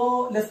 0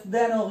 less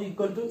than or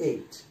equal to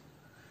 8.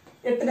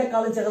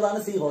 8നേക്കാളും ചെറുതാണ്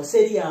 0.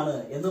 ശരിയാണ്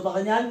എന്ന്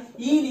പറഞ്ഞാൽ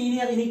ഈ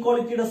ലീനിയർ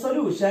ഇനീക്വാലിറ്റിയുടെ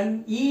സൊല്യൂഷൻ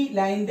ഈ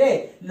ലൈനിന്റെ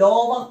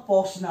ലോവർ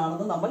പോർഷൻ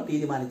ആണെന്ന് നമ്മൾ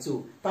തീരുമാനിച്ചു,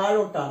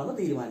 താഴോട്ടാണെന്ന്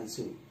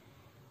തീരുമാനിച്ചു.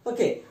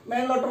 ഓക്കെ,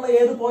 മേളിലോട്ടുള്ള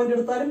ഏത് പോയിന്റ്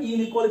എടുത്താലും ഈ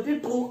ഇനീക്വാലിറ്റി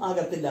ട്രൂ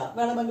ആകത്തില്ല.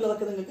 വേണമെങ്കിൽ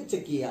അതൊക്കെ നിങ്ങൾക്ക്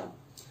ചെക്ക് ചെയ്യാം.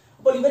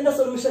 അപ്പോൾ ഇവന്റെ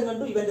സൊല്യൂഷൻ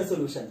കണ്ടു, ഇവന്റെ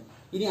സൊല്യൂഷൻ.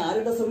 ഇനി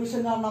ആരുടെ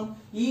സൊല്യൂഷൻ കാണണം?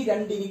 ഈ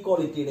രണ്ട്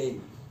ഇനീക്വാലിറ്റിയുടെയും.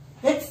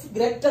 X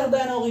greater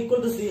than or equal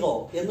to 0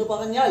 എന്ന്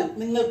പറഞ്ഞാൽ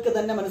നിങ്ങൾക്ക്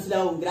തന്നെ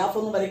മനസ്സിലാവും, ഗ്രാഫ്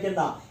ഒന്നും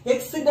വരയ്ക്കണ്ട.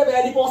 എക്സിന്റെ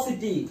വാല്യൂ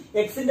പോസിറ്റീവ്.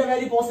 എക്സിന്റെ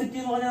വാല്യൂ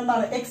പോസിറ്റീവ് എന്ന് പറഞ്ഞാൽ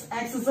എന്താണ്? എക്സ്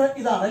ആക്സിസ്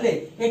ഇതാണ് അല്ലെ.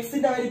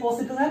 എക്സിന്റെ വാല്യൂ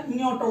പോസിറ്റീവ്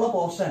ഇങ്ങോട്ടുള്ള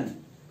പോർഷൻ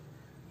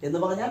എന്ന്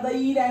പറഞ്ഞാൽ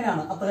ഈ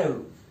ലൈനാണ്, അത്രേ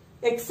ഉള്ളൂ.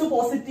 എക്സ്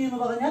പോസിറ്റീവ് എന്ന്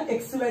പറഞ്ഞാൽ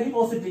എക്സ് വാല്യൂ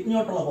പോസിറ്റീവ്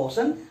ഇങ്ങോട്ടുള്ള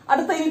പോർഷൻ.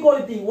 അടുത്ത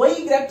inequality Y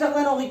greater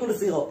than or equal to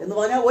 0 എന്ന്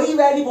പറഞ്ഞാൽ Y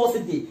value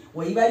positive.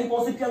 Y value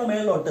positive ആണ്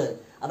മേളിലോട്ട്.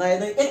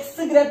 അതായത്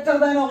X greater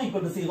than or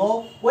equal to 0,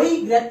 Y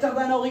greater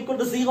than or equal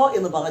to 0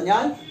 എന്ന്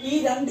പറഞ്ഞാൽ ഈ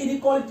രണ്ട്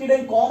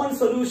ഇനീക്വാലിറ്റിയുടെയും കോമൺ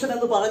സൊല്യൂഷൻ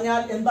എന്ന്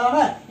പറഞ്ഞാൽ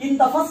എന്താണ്? In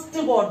the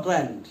first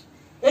quadrant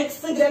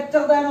X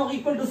greater than or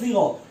equal to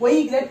 0, Y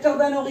greater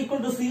than or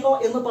equal to 0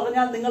 എന്ന്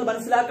പറഞ്ഞാൽ നിങ്ങൾ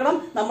മനസ്സിലാക്കണം,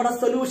 നമ്മുടെ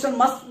solution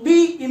must be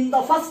in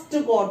the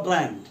first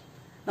quadrant.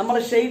 നമ്മൾ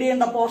ഷെയ്ഡ്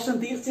ചെയ്യേണ്ട പോർഷൻ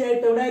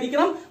തീർച്ചയായിട്ടും എവിടെ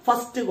ആയിരിക്കണം?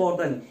 First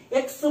quadrant.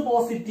 X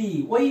positive,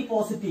 Y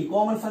positive,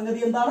 common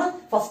സംഗതി എന്താണ്?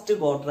 First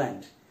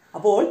quadrant.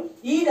 അപ്പോൾ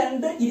ഈ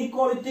രണ്ട്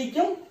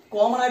ഇനീക്വാലിറ്റിക്കും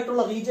കോമൺ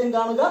ആയിട്ടുള്ള റീജിയൻ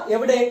കാണുക.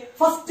 എവിടെ?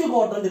 ഫസ്റ്റ്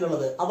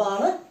ക്വാഡ്രന്റിലുള്ളത്.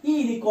 അതാണ് ഈ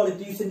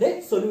ഇനീക്വാലിറ്റീസിന്റെ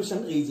സൊല്യൂഷൻ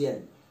റീജിയൻ.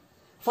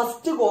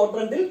 ഫസ്റ്റ്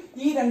ക്വാഡ്രന്റിൽ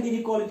ഈ രണ്ട്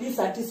ഇനീക്വാലിറ്റി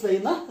സാറ്റിസ്ഫൈ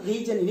ചെയ്യുന്ന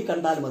റീജിയൻ ഇനി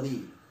കണ്ടാൽ മതി.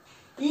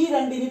 ഈ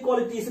രണ്ട്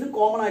ഇനീക്വാലിറ്റീസിന്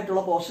കോമൺ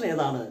ആയിട്ടുള്ള പോർഷൻ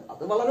ഏതാണ്?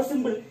 അത് വളരെ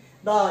സിമ്പിൾ.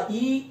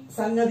 ഈ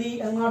സംഗതി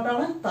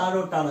എങ്ങോട്ടാണ്?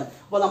 താഴോട്ടാണ്.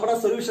 അപ്പൊ നമ്മുടെ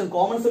സൊല്യൂഷൻ,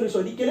 കോമൺ സൊല്യൂഷൻ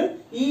ഒരിക്കലും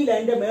ഈ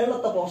ലൈനിന്റെ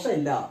മേളത്തെ പോർഷൻ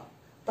ഇല്ല,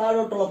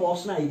 താഴോട്ടുള്ള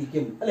പോർഷൻ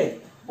ആയിരിക്കും അല്ലെ.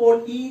 അപ്പോൾ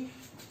ഈ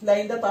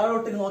ലൈനിന്റെ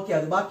താഴോട്ട്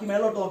നോക്കിയാൽ ബാക്കി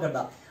മേളോട്ട് നോക്കണ്ട.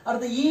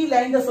 അടുത്ത ഈ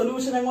ലൈനിന്റെ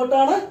സൊല്യൂഷൻ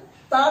എങ്ങോട്ടാണ്?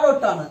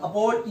 താഴോട്ടാണ്.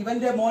 അപ്പോൾ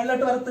ഇവന്റെ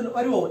മുകളിലോട്ട്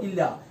വരുവോ?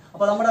 ഇല്ല.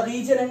 അപ്പൊ നമ്മുടെ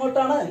റീജിയൻ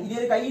എങ്ങോട്ടാണ്? ഇനി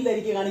ഒരു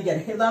കയ്യിലായിരിക്കും കാണിക്കാൻ.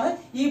 ഏതാണ്?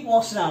 ഈ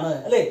പോർഷൻ ആണ്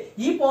അല്ലെ.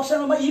 ഈ പോർഷൻ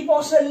ഈ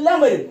പോർഷൻ എല്ലാം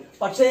വരും.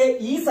 പക്ഷേ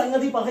ഈ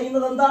സംഗതി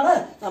പറയുന്നത് എന്താണ്?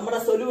 നമ്മുടെ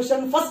സൊല്യൂഷൻ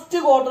ഫസ്റ്റ്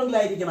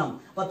ക്വാഡ്രന്റിലായിരിക്കണം.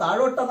 അപ്പൊ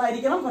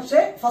താഴോട്ടെന്നായിരിക്കണം,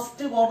 പക്ഷേ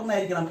ഫസ്റ്റ്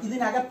ക്വാഡ്രന്റിലായിരിക്കണം,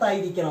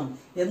 ഇതിനകത്തായിരിക്കണം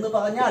എന്ന്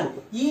പറഞ്ഞാൽ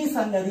ഈ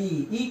സംഗതി,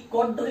 ഈ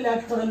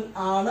ക്വാഡ്രിലാറ്ററൽ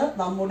ആണ്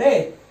നമ്മുടെ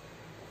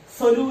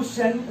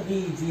സൊല്യൂഷൻ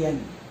റീജിയൻ.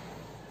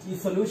 ഈ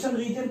സൊല്യൂഷൻ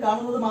റീജിയൻ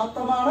കാണുന്നത്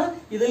മാത്രമാണ്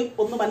ഇതിൽ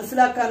ഒന്ന്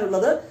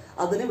മനസ്സിലാക്കാനുള്ളത്.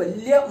 അതിന്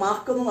വലിയ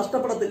മാർക്കൊന്നും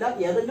നഷ്ടപ്പെടത്തില്ല.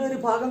 ഏതെങ്കിലും ഒരു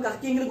ഭാഗം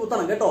കറക്കിയെങ്കിലും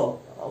കുത്തണം കേട്ടോ.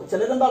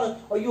 ചിലരെന്താണ്,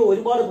 അയ്യോ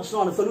ഒരുപാട്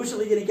പ്രശ്നമാണ്, സൊല്യൂഷൻ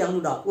റീജിയൻ എനിക്ക്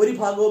അറിഞ്ഞൂടാ, ഒരു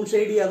ഭാഗവും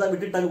ഷെയ്ഡ് ചെയ്യാതെ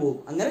വിട്ടിട്ടങ്ങ് പോകും.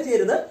 അങ്ങനെ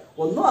ചെയ്യരുത്.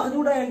 ഒന്നും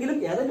അറിഞ്ഞൂടാ എങ്കിലും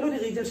ഏതെങ്കിലും ഒരു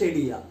റീജിയൻ ഷെയ്ഡ്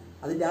ചെയ്യുക.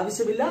 അതിന്റെ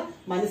ആവശ്യമില്ല.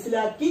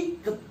 മനസ്സിലാക്കി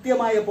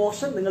കൃത്യമായ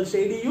പോർഷൻ നിങ്ങൾ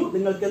ഷെയ്ഡ് ചെയ്യൂ,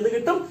 നിങ്ങൾക്ക് എന്ത്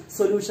കിട്ടും?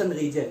 Solution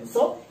region.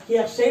 So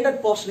here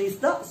shaded portion is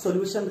the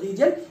solution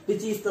region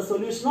which is the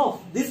solution of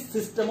this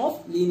system of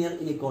linear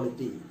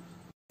inequality.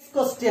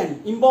 Question,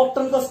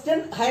 important question,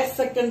 higher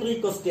secondary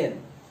question.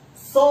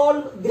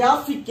 Solve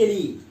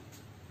graphically.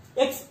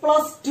 X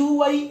plus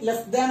 2y less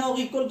than or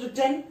equal to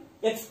 10,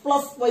 x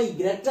plus y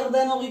greater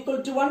than or equal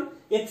to 1,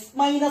 x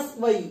minus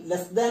y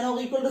less than or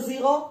equal to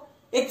 0,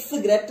 x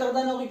greater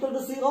than or equal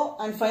to 0,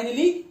 and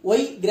finally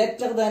y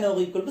greater than or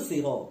equal to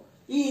 0.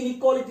 ഈ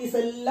inequalities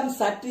എല്ലാം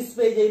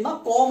satisfy ചെയ്യുന്ന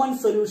common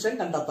solution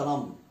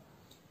കണ്ടെത്തണം.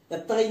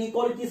 എത്ര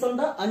inequalities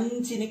ഉണ്ട്?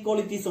 5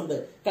 inequalities ഉണ്ട്.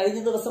 കഴിഞ്ഞ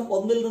ദിവസം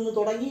 1 നിന്ന്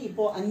തുടങ്ങി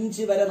ഇപ്പോൾ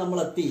 5 വരെ നമ്മൾ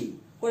എത്തി.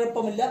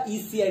 കുഴപ്പമില്ല,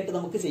 ഈസി ആയിട്ട്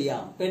നമുക്ക്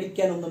ചെയ്യാം,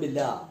 പേടിക്കാനൊന്നുമില്ല.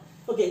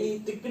 ഓക്കെ, ഈ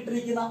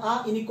ടിക്കിട്ടിരിക്കുന്ന ആ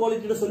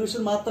ഇനീക്വാലിറ്റിയുടെ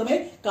സൊല്യൂഷൻ മാത്രമേ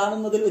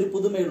കാണുന്നതിൽ ഒരു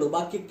പുതുമയുള്ളൂ.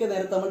 ബാക്കിയൊക്കെ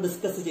നേരത്തെ നമ്മൾ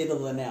ഡിസ്കസ്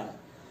ചെയ്തത് തന്നെയാണ്.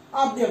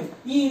 ആദ്യം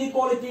ഈ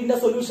ഇനീക്വാലിറ്റിയുടെ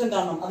സൊല്യൂഷൻ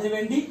കാണണം.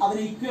 അതിനുവേണ്ടി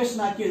അതിനെ ഇക്വേഷൻ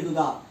ആക്കി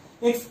എഴുതുക.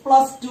 X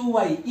plus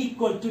 2y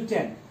equal to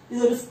 10.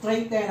 ഇതൊരു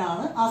സ്ട്രെയിറ്റ് ലൈൻ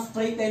ആണ്. ആ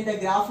സ്ട്രെയിറ്റ് ലൈനിന്റെ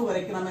ഗ്രാഫ്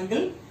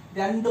വരയ്ക്കണമെങ്കിൽ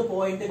 2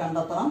 പോയിന്റ്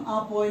കണ്ടെത്തണം. ആ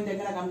പോയിന്റ്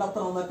എങ്ങനെ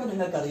കണ്ടെത്തണം എന്നൊക്കെ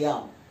നിങ്ങൾക്കറിയാം.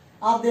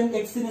 ആദ്യം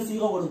എക്സിന്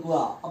 0 കൊടുക്കുക.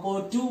 അപ്പോൾ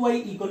 2y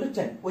equal to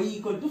 10, y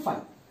equal to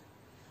 5.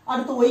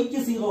 അടുത്ത് വൈക്ക്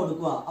 0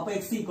 കൊടുക്കുക. അപ്പൊ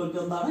എക്സ് ഈക്വൽ ടു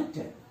എന്താണ്?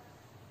 10.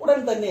 ഉടൻ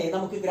തന്നെ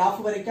നമുക്ക്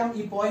ഗ്രാഫ് വരയ്ക്കാം.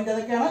 ഈ പോയിന്റ്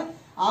ഏതൊക്കെയാണ്?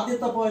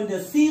 ആദ്യത്തെ പോയിന്റ്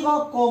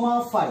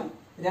 0,5.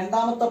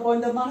 രണ്ടാമത്തെ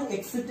പോയിന്റ് എന്താണ്?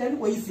 X 10,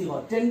 y 0,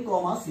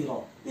 10,0.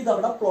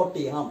 ഇതവിടെ പ്ലോട്ട്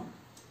ചെയ്യണം.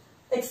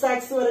 എക്സ്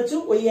ആക്സ് വരച്ചു,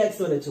 y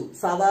ആക്സ് വരച്ചു.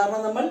 സാധാരണ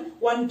നമ്മൾ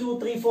 1 2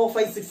 3 4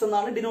 5 6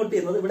 എന്നാണ് ഡിനോട്ട്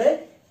ചെയ്യുന്നത്. ഇവിടെ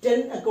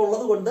 10 ഒക്കെ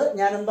ഉള്ളത് കൊണ്ട്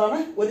ഞാൻ എന്താണ്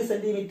 1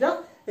 സെന്റിമീറ്റർ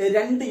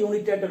 2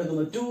 യൂണിറ്റ് ആയിട്ട്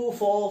എടുക്കുന്നു. 2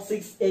 4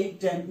 6 8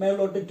 10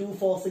 മേലോട്ട് 2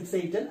 4 6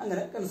 8 10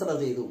 അങ്ങനെ കൺസിഡർ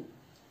ചെയ്തു.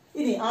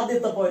 ഇനി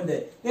ആദ്യത്തെ പോയിന്റ്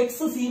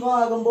എക്സ് 0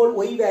 ആകുമ്പോൾ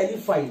y വാല്യൂ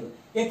 5,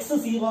 എക്സ്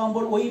 0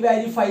 ആകുമ്പോൾ y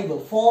വാല്യൂ 5,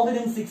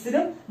 4നും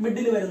 6നും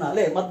മിഡിൽ വരുന്ന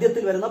അല്ലെ,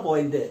 മധ്യത്തിൽ വരുന്ന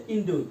point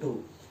into 2.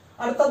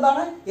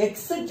 അടുത്തെന്താണ്?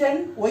 X 10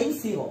 y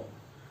 0,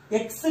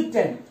 X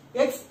 10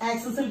 X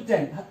ആക്സിസിൽ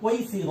 10 y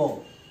 0.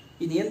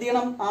 ഇനി എന്ത്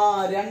ചെയ്യണം? ആ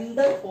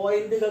 2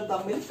 പോയിന്റുകൾ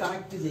തമ്മിൽ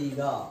കണക്ട്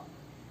ചെയ്യുക.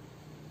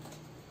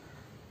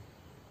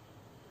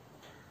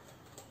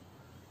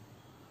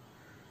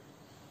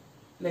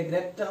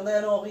 Greater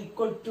than or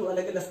equal to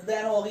അല്ലെങ്കിൽ less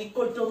than or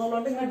equal to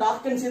എന്നുള്ളത് ഇങ്ങനെ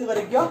ഡാർക്കൻ ചെയ്ത്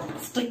വരയ്ക്കുക.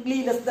 സ്ട്രിക്ട്ലി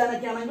ലെസ് ദാൻ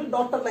ഒക്കെ ആണെങ്കിൽ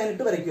ഡോട്ടർ ലൈൻ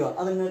ഇട്ട് വരയ്ക്കുക.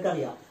 അത് നിങ്ങൾക്ക്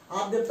അറിയാം.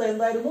 ആദ്യത്തെ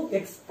എന്തായിരുന്നു?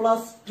 x +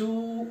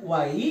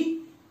 2y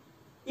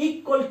 =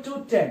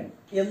 10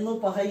 എന്ന്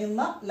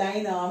പറയുന്ന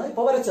ലൈനാണ്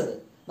ഇപ്പൊ വരച്ചത്.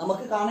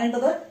 നമുക്ക്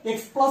കാണേണ്ടത് x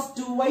 +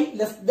 2y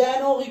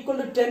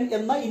 <= 10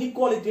 എന്ന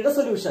ഇനിക്വാളിറ്റിയുടെ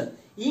സൊല്യൂഷൻ.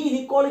 ഈ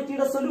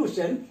ഇനിക്വാളിറ്റിയുടെ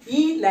സൊല്യൂഷൻ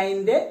ഈ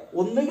ലൈനിന്റെ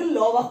ഒന്നുകിൽ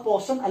ലോവർ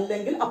പോർഷൻ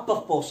അല്ലെങ്കിൽ അപ്പർ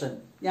പോർഷൻ.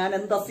 ഞാൻ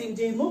എന്ത് അസ്യൂം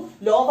ചെയ്യുന്നു?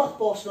 ലോവർ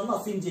പോർഷൻ എന്ന്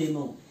അസ്യൂം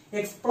ചെയ്യുന്നു.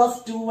 x +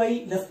 2y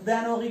 <=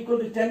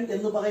 10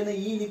 എന്ന് പറയുന്ന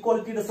ഈ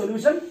ഇനിക്വാളിറ്റിയുടെ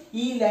സൊല്യൂഷൻ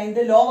ഈ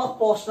ലൈനിന്റെ ലോവർ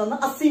പോർഷൻ എന്ന്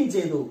അസ്യൂം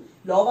ചെയ്തു.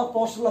 ലോവർ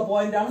പോർഷനുള്ള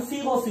പോയിന്റ് ആണ്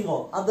 0 0.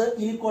 അത്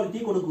ഇനിക്വാളിറ്റി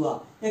കൊടുക്കുക.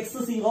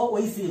 x0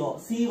 y0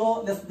 0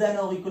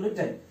 <=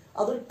 10.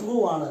 അത് ട്രൂ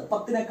ആണ്.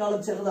 10നേക്കാളും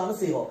ചെറുതാണ്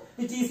 0.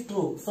 It is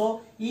true. സോ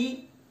ഈ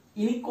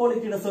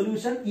ഇനിക്വാളിറ്റിയുടെ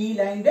സൊല്യൂഷൻ ഈ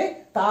ലൈനിന്റെ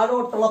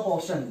താഴോട്ടുള്ള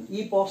പോർഷൻ, ഈ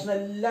പോർഷൻ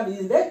എല്ലാം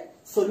ഇതിന്റെ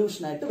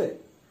സൊല്യൂഷൻ ആയിട്ട് വരും.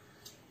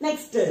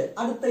 നെക്സ്റ്റ്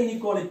അടുത്ത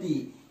ഇനിക്വാളിറ്റി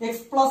x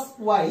 +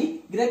 y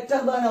 <=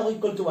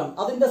 1.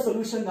 അതിന്റെ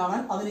സൊല്യൂഷൻ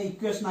കാണാൻ അതിനെ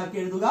ഇക്വേഷൻ ആക്കി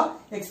എഴുതുക.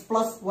 x +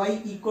 y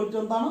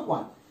 = എന്താണ്?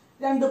 1.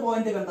 രണ്ട്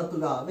പോയിന്റ്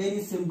കണ്ടെത്തുക. Very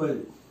simple.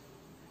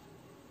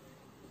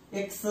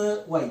 x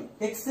y.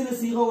 x ന്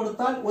 0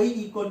 കൊടുത്താൽ y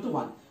 =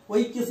 1.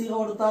 y ക്ക് 0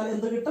 കൊടുത്താൽ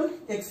എന്ത് കിട്ടും?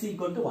 x =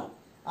 1.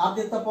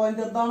 ആദ്യത്തെ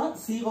പോയിന്റ് എന്താണ്?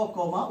 0,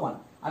 1.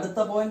 അടുത്ത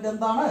പോയിന്റ്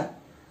എന്താണ്?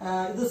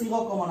 ഇത് 0,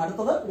 1.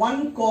 അടുത്തത്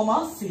 1,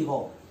 0.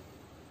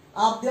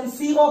 ആദ്യം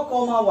 0,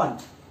 1.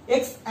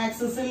 x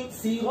ആക്സിസിൽ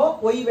 0,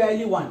 y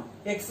value 1.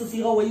 x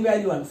 0, y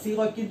value 1.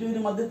 0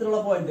 ക്ക് മധ്യത്തിലുള്ള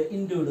പോയിന്റ്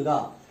ഇൻടു ഇടുക.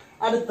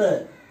 അടുത്ത്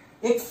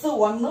x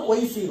 1,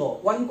 y 0.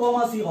 1,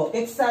 0.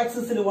 x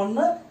ആക്സിസിൽ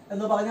 1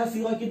 എന്ന് പറഞ്ഞാൽ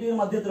 0 ക്ക്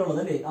മധ്യത്തിലുള്ളത്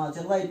അല്ലേ?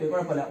 ചെറുതായി പോയി,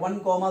 കുഴപ്പമില്ല. 1,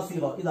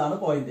 0. ഇതാണ്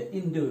പോയിന്റ്.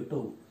 ഇൻടു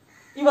ഇട്ടു.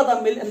 ഇവ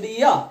തമ്മിൽ എന്ത്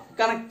ചെയ്യുക?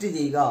 കണക്ട്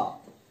ചെയ്യുക.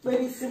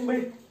 Very simple.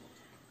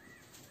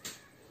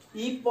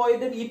 ഈ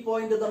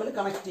പോയിന്റ് തമ്മിൽ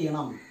കണക്ട്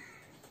ചെയ്യണം.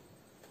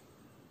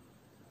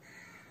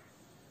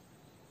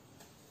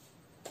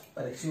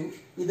 വരച്ചു.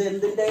 ഇത്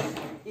എന്തിന്റെ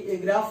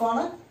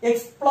ഗ്രാഫാണ്? x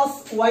 +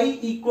 y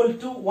 =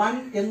 1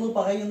 എന്ന്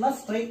പറയുന്ന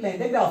സ്ട്രെയിറ്റ്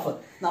ലൈനിന്റെ ഗ്രാഫ്.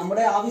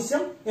 നമ്മുടെ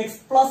ആവശ്യം x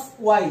 +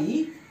 y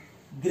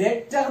 <=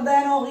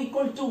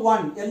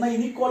 1 എന്ന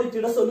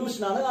ഇനിക്വാളിറ്റിയുടെ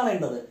സൊല്യൂഷൻ ആണ്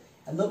കാണേണ്ടത്.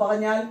 എന്ന്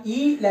പറഞ്ഞാൽ ഈ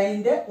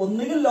ലൈനിന്റെ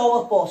ഒന്നുകിൽ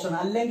ലോവർ പോർഷൻ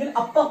അല്ലെങ്കിൽ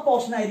അപ്പർ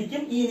പോർഷൻ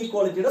ആയിരിക്കും ഈ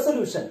ഇനിക്വാളിറ്റിയുടെ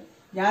സൊല്യൂഷൻ.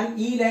 ഞാൻ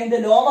ഈ ലൈനിന്റെ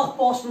ലോവർ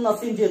പോർഷൻ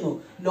അസ്യൂം ചെയ്യുന്നു.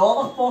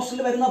 ലോവർ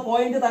പോർഷനിൽ വരുന്ന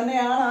പോയിന്റ്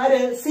തന്നെയാണ് ആര്?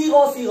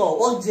 0 0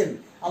 ഒറിജിൻ.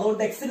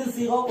 അതുകൊണ്ട് x ന്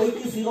 0, y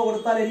ക്ക് 0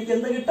 കൊടുത്താൽ എനിക്ക്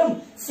എന്ത് കിട്ടും?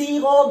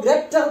 0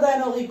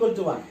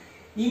 <= 1.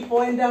 ഈ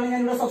പോയിന്റ് ആണ് ഞാൻ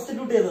ഇവിടെ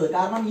സബ്സ്റ്റിറ്റ്യൂട്ട് ചെയ്തത്.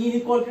 കാരണം ഈ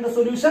ഇനിക്വാളിറ്റിയുടെ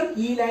സൊല്യൂഷൻ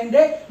ഈ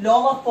ലൈനിന്റെ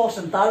ലോവർ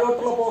പോർഷൻ,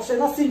 താഴോട്ടുള്ള പോർഷൻ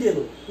അസ്യൂം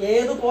ചെയ്തു.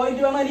 ഏത്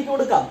പോയിന്റ് വേണം എനിക്ക്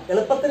കൊടുക്കാം.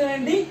 എളുപ്പത്തിന്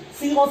വേണ്ടി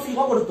 0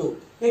 0 കൊടുത്തു.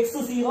 x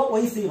 0,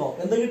 y 0.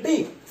 എന്ത് കിട്ടി?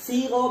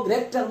 0 <=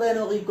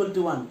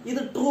 1.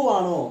 ഇത് ട്രൂ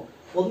ആണോ?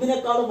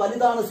 ഒന്നിനേക്കാളും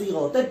വലുതാണ്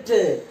 0. തെറ്റ്.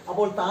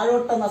 അപ്പോൾ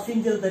താഴോട്ട് അസ്യൂം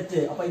ചെയ്ത്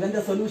തെറ്റ്. അപ്പൊ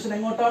ഇവന്റെ സൊല്യൂഷൻ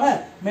എങ്ങോട്ടാണ്?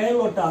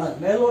 മേലോട്ടാണ്.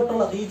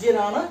 മേലോട്ടുള്ള റീജിയൻ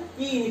ആണ്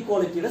ഈ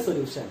ഇനിക്വാളിറ്റിയുടെ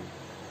സൊല്യൂഷൻ.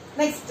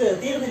 നെക്സ്റ്റ്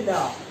തീർന്നില്ല.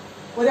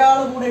 ഒരാൾ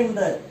കൂടെ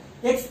ഉണ്ട്.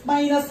 x -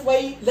 y <=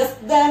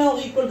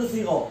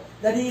 0.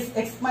 That is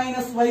x - y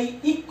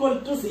 =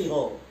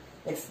 0.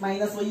 x - y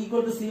 =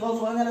 0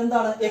 എന്ന് പറഞ്ഞാൽ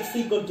എന്താണ്? x =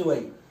 y.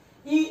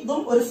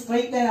 ഇതും ഒരു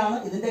സ്ട്രെയിറ്റ് ലൈൻ ആണ്.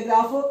 ഇതിന്റെ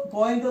ഗ്രാഫ്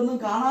പോയിന്റ് ഒന്നും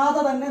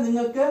കാണാതെ തന്നെ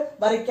നിങ്ങൾക്ക്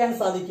വരയ്ക്കാൻ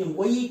സാധിക്കും.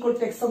 y =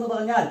 x എന്ന്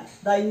പറഞ്ഞാൽ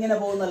ദാ ഇങ്ങനെ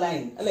പോകുന്ന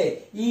ലൈൻ അല്ലെ?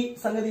 ഈ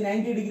സംഗതി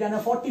 90 ഡിഗ്രി ആണ്.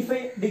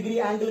 45 ഡിഗ്രി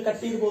ആംഗിൾ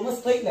കട്ട് ചെയ്ത് പോകുന്ന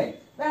സ്ട്രെയിറ്റ് ലൈൻ.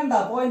 വേണ്ട,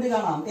 പോയിന്റ്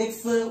കാണാം. x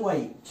y.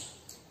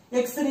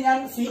 x ന് ഞാൻ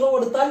 0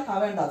 കൊടുത്താൽ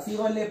വേണ്ട,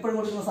 0 അല്ലേ എപ്പോഴും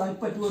കൊടുക്കുന്ന സമയം.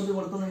 ഇപ്പൊ 2 എന്ത്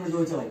കൊടുത്തു നിങ്ങൾ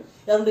ചോദിച്ചു പറയും.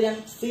 അതുകൊണ്ട് ഞാൻ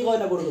 0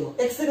 തന്നെ കൊടുക്കുന്നു.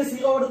 x ന്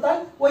 0 കൊടുത്താൽ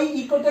y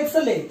 = x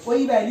അല്ലേ? y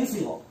value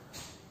 0.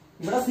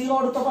 ഇവിടെ 0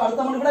 കൊടുത്തപ്പോൾ അടുത്ത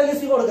നമ്മൾ ഇവിടെ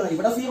 0 കൊടുക്കുന്നത്.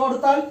 ഇവിടെ 0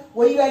 കൊടുത്താൽ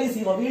y വാല്യൂ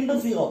 0, വീണ്ടും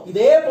 0.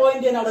 ഇതേ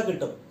പോയിന്റ് തന്നെ അവിടെ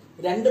കിട്ടും.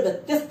 രണ്ട്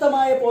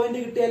വ്യത്യസ്തമായ പോയിന്റ്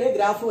കിട്ടിയാലേ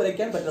ഗ്രാഫ്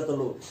വരയ്ക്കാൻ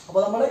പറ്റത്തുള്ളൂ. അപ്പൊ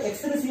നമ്മൾ x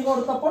ന് 0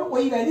 കൊടുത്തപ്പോൾ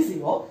y വാല്യൂ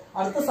 0.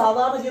 അടുത്ത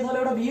സാധാരണ ചെയ്യുന്ന പോലെ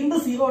ഇവിടെ വീണ്ടും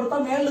 0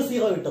 കൊടുത്താൽ മേളിൽ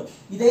 0 കിട്ടും.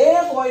 ഇതേ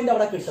പോയിന്റ്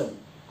അവിടെ കിട്ടും.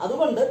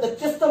 അതുകൊണ്ട്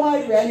വ്യത്യസ്തമായ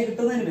ഒരു വാല്യൂ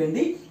കിട്ടുന്നതിന്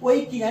വേണ്ടി y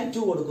ക്ക് ഞാൻ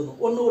 2 കൊടുക്കുന്നു.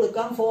 1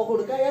 കൊടുക്കാം, 4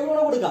 കൊടുക്കാം,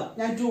 ഏതോടെ കൊടുക്കാം.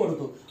 ഞാൻ 2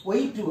 കൊടുത്തു. y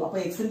 2. അപ്പൊ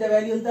x ന്റെ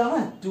വാല്യൂ എന്താണ്?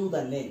 2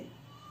 തന്നെ.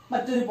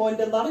 മറ്റൊരു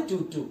പോയിന്റ് എന്താണ്?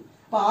 2 2.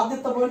 അപ്പൊ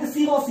ആദ്യത്തെ പോയിന്റ്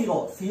 0 0.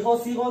 0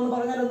 0 എന്ന്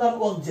പറഞ്ഞാൽ എന്താണ്?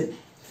 ഒറിജിൻ.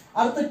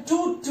 അടുത്ത 2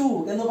 2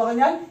 എന്ന്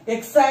പറഞ്ഞാൽ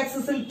x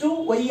ആക്സിസിൽ 2,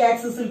 y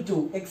ആക്സിസിൽ 2.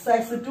 x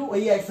axle 2,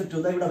 y axle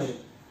 2. ഇവിടെ വരും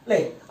അല്ലെ?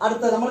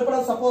 അടുത്ത നമ്മളിവിടെ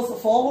സപ്പോസ്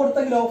 4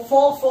 കൊടുത്തെങ്കിലോ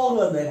 4 4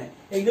 വന്നേനെ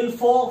എങ്കിൽ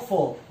 4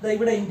 4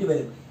 ഇവിടെ ഇൻറ്റു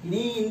വരും. ഇനി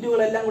ഈ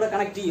ഇൻറ്റുകളെല്ലാം കൂടെ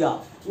കണക്ട് ചെയ്യുക.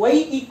 y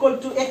 =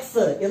 x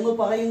എന്ന്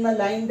പറയുന്ന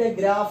ലൈനിന്റെ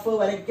ഗ്രാഫ്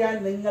വരയ്ക്കാൻ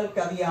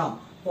നിങ്ങൾക്കറിയാം.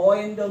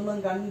 പോയിന്റ് ഒന്നും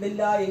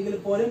കണ്ടില്ല എങ്കിൽ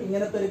പോലും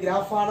ഇങ്ങനത്തെ ഒരു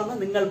ഗ്രാഫാണെന്ന്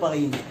നിങ്ങൾ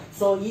പറയുന്നു.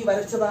 സോ ഈ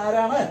വരച്ചത്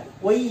ആരാണ്?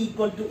 y =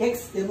 x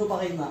എന്ന്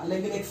പറയുന്ന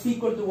അല്ലെങ്കിൽ x =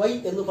 y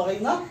എന്ന്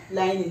പറയുന്ന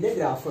ലൈനിന്റെ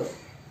ഗ്രാഫ്.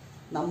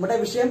 നമ്മുടെ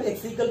വിഷയം x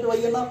 = y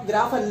എന്ന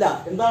ഗ്രാഫ് അല്ല.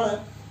 എന്താണ്?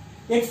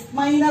 x -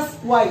 y <=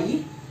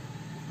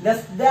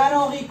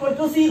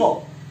 0.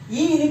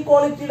 ഈ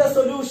ഇനിക്വാളിറ്റിയുടെ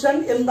സൊല്യൂഷൻ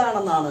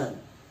എന്താണെന്നാണ്.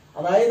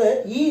 അതായത്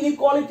ഈ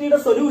ഇനിക്വാളിറ്റിയുടെ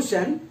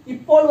സൊല്യൂഷൻ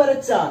ഇപ്പോൾ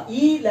വരച്ച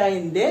ഈ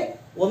ലൈനിന്റെ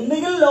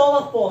ഒന്നുകിൽ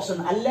ലോവർ പോർഷൻ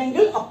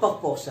അല്ലെങ്കിൽ അപ്പർ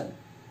പോർഷൻ.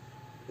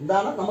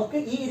 എന്താണ്? നമുക്ക്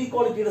ഈ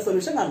ഇനിക്വാളിറ്റിയുടെ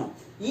സൊല്യൂഷൻ കാണണം.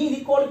 ഈ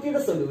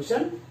ഇനിക്വാളിറ്റിയുടെ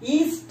സൊല്യൂഷൻ ഈ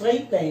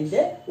സ്ട്രെയിറ്റ്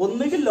ലൈനിന്റെ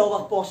ഒന്നുകിൽ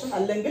ലോവർ പോർഷൻ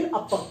അല്ലെങ്കിൽ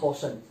അപ്പർ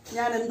പോർഷൻ.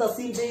 ഞാൻ എന്ത്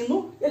അസ്യൂം ചെയ്യുന്നു?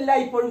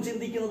 എല്ലായ്പ്പോഴും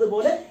ചിന്തിക്കുന്നത്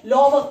പോലെ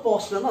ലോവർ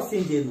പോർഷൻ എന്ന്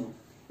അസ്യൂം ചെയ്യുന്നു.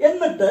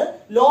 എന്നിട്ട്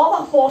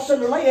ലോവർ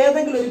പോർഷനിലുള്ള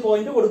ഏതെങ്കിലും ഒരു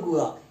പോയിന്റ് കൊടുക്കുക.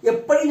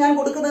 എപ്പോഴും ഞാൻ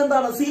കൊടുക്കുന്നത്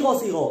എന്താണ്? 0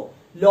 0.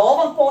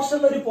 ലോവർ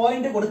പോർഷനിൽ ഒരു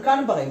പോയിന്റ് കൊടുക്കാൻ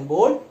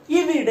പറയുമ്പോൾ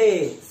ഇവിടെ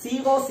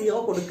 0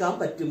 0 കൊടുക്കാൻ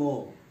പറ്റുമോ?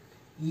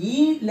 ഈ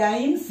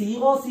ലൈൻ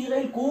 0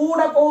 0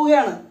 കൂടെ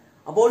പോവുകയാണ്.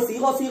 അപ്പോൾ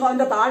 0 0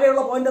 അതിന്റെ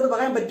താഴെയുള്ള പോയിന്റ് എന്ന്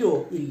പറയാൻ പറ്റുമോ?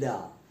 ഇല്ല.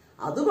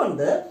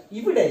 അതുകൊണ്ട്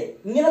ഇവിടെ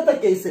ഇങ്ങനത്തെ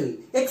കേസിൽ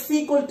x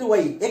equal to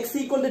y, x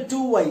equal to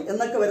 2y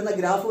എന്നൊക്കെ വരുന്ന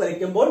ഗ്രാഫ്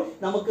വരയ്ക്കുമ്പോൾ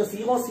നമുക്ക്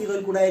 0 0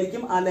 കൂടെ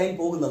ആയിരിക്കും ആ ലൈൻ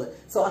പോകുന്നത്.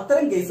 സോ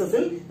അത്തരം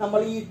കേസസിൽ നമ്മൾ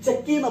ഈ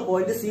ചെക്ക് ചെയ്യുന്ന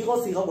പോയിന്റ് 0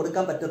 0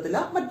 കൊടുക്കാൻ പറ്റത്തില്ല,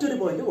 മറ്റൊരു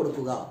പോയിന്റ്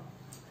കൊടുക്കുക.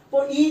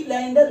 അപ്പോൾ ഈ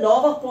ലൈനിന്റെ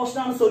ലോവർ പോർഷൻ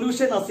ആണ്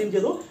സൊല്യൂഷൻ അസ്യൂം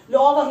ചെയ്തു.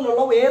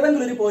 ലോവറിലുള്ള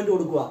ഏതെങ്കിലും ഒരു പോയിന്റ്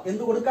കൊടുക്കുക.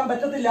 എന്ത് കൊടുക്കാൻ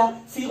പറ്റത്തില്ല?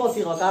 0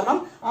 0. കാരണം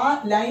ആ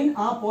ലൈൻ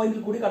ആ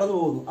പോയിന്റിൽ കൂടി കടന്നു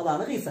പോകുന്നു.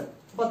 അതാണ് റീസൺ.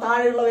 അപ്പൊ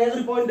താഴെയുള്ള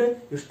ഏതൊരു പോയിന്റ്?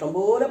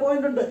 ഇഷ്ടംപോലെ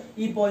പോയിന്റ് ഉണ്ട്.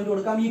 ഈ പോയിന്റ്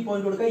കൊടുക്കാം, ഈ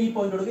പോയിന്റ് കൊടുക്കാം, ഈ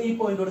പോയിന്റ് കൊടുക്കാം, ഈ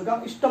പോയിന്റ് കൊടുക്കാം,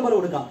 ഇഷ്ടംപോലെ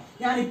കൊടുക്കാം.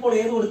 ഞാൻ ഇപ്പോൾ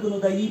ഏത്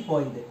കൊടുക്കുന്നത്? ഈ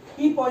പോയിന്റ്.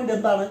 ഈ പോയിന്റ്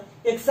എന്താണ്?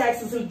 x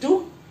ആക്സിസിൽ 2,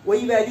 y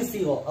വാല്യൂ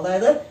 0.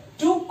 അതായത്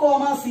 2,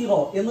 0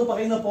 എന്ന്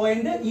പറയുന്ന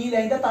പോയിന്റ് ഈ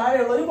ലൈനിന്റെ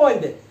താഴെയുള്ള ഒരു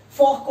പോയിന്റ്.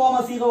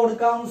 4, 0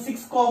 കൊടുക്കാം,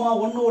 6,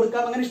 1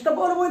 കൊടുക്കാം, അങ്ങനെ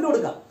ഇഷ്ടംപോലെ പോയിന്റ്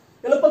കൊടുക്കാം.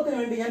 എളുപ്പത്തിന്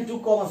വേണ്ടി ഞാൻ 2,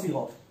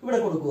 0 ഇവിടെ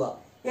കൊടുക്കുക.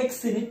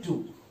 എക്സിന് 2,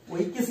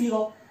 വൈക്ക്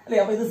 0 അല്ലെ?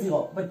 അപ്പൊ ഇത്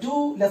 0. അപ്പൊ 2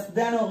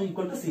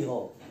 ≤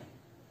 0.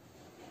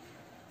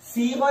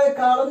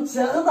 0യെക്കാളും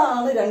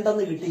ചെറുതാണ് 2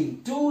 എന്ന് കിട്ടി.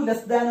 2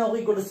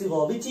 ≤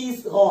 0 വിച്ച്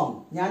ഈസ് റോങ്.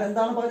 ഞാൻ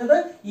എന്താണ് പറഞ്ഞത്?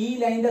 ഈ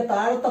ലൈനിന്റെ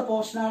താഴത്തെ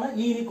പോർഷൻ ആണ്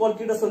ഈ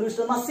ഇനിക്വാളിറ്റിയുടെ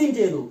സൊല്യൂഷൻ എന്ന് അസ്യൂം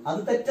ചെയ്തു. അത്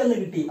തെറ്റെന്ന്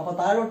കിട്ടി. അപ്പൊ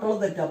താഴോട്ടുള്ള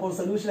തെറ്റ്. അപ്പോൾ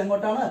സൊല്യൂഷൻ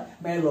എങ്ങോട്ടാണ്?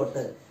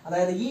 മേളിലോട്ട്.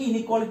 അതായത് ഈ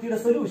ഇനിക്വാളിറ്റിയുടെ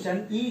സൊല്യൂഷൻ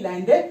ഈ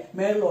ലൈനിന്റെ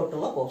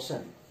മേളിലോട്ടുള്ള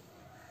പോർഷൻ.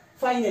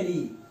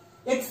 ഫൈനലി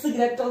x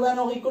 ≥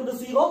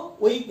 0,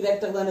 y ≥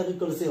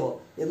 0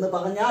 എന്ന്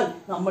പറഞ്ഞാൽ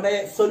നമ്മുടെ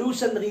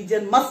solution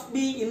region must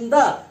be in the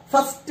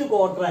first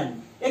quadrant.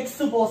 x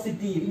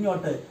positive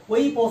ഇങ്ങോട്ട്,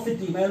 y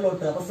പോസിറ്റീവ്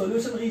മേളിലോട്ട്. അപ്പൊ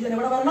സൊല്യൂഷൻ റീജിയൻ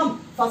എവിടെ വരണം?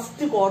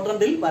 ഫസ്റ്റ്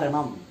ക്വാഡ്രന്റിൽ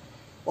വരണം.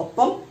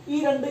 ഒപ്പം ഈ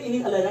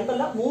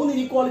 3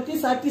 ഇനിക്വാളിറ്റി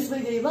സാറ്റിസ്ഫൈ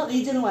ചെയ്യുന്ന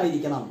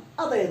റീജിയനുമായിരിക്കണം.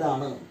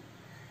 അതേതാണ്?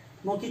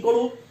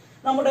 നോക്കിക്കോളൂ.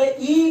 നമ്മുടെ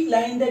ഈ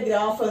ലൈനിന്റെ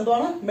ഗ്രാഫ്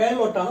എന്താണ്?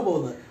 മേളിലോട്ടാണ്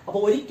പോകുന്നത്. അപ്പൊ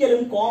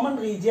ഒരിക്കലും കോമൺ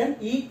റീജിയൻ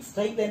ഈ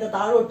സ്ട്രെയിറ്റ് ലൈനിന്റെ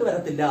താഴോട്ട്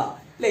വരത്തില്ല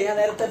അല്ലെ? ഞാൻ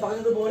നേരത്തെ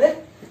പറഞ്ഞതുപോലെ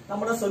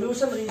നമ്മുടെ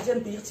സൊല്യൂഷൻ റീജിയൻ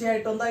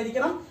തീർച്ചയായിട്ടും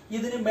എന്തായിരിക്കണം?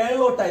 ഇതിന്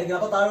മേളിലോട്ടായിരിക്കണം.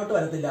 അപ്പൊ താഴോട്ട്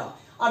വരത്തില്ല.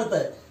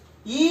 അടുത്ത്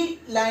ഈ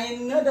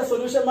ലൈനിന്റെ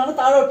സൊല്യൂഷൻ എന്താണ്?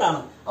 താഴോട്ടാണ്.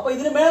 അപ്പൊ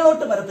ഇതിന്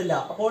മേളിലോട്ട് വരത്തില്ല.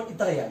 അപ്പോൾ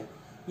ഇത്രയാണ്.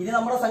 ഇനി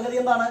നമ്മുടെ സംഗതി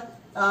എന്താണ്?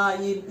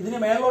 ഇതിന്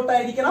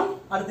മേളിലോട്ടായിരിക്കണം,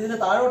 അടുത്ത് ഇതിന്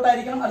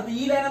താഴോട്ടായിരിക്കണം, അടുത്ത്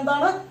ഈ ലൈൻ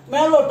എന്താണ്?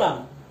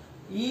 മേളിലോട്ടാണ്.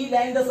 ഈ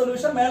ലൈനിന്റെ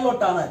സൊല്യൂഷൻ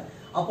മേളിലോട്ടാണ്.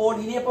 അപ്പോൾ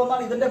ഇനിയിപ്പോ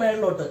എന്താണ്? ഇതിന്റെ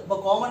മേളിലോട്ട്. അപ്പൊ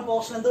കോമൺ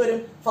പോർഷൻ എന്ത് വരും?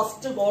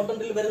 ഫസ്റ്റ്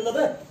ക്വാഡ്രന്റിൽ വരുന്നത്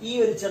ഈ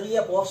ഒരു ചെറിയ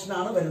പോർഷൻ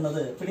ആണ്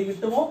വരുന്നത്.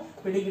 പിടികിട്ടുമോ?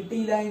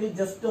 പിടികിട്ടിയില്ലെങ്കിൽ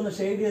ജസ്റ്റ് ഒന്ന്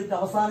ഷെയ്ഡ് ചെയ്തിട്ട്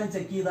അവസാനം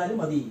ചെക്ക് ചെയ്താലും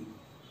മതി.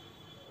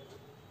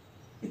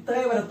 ഇത്രേ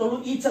വരത്തുള്ളൂ.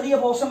 ഈ ചെറിയ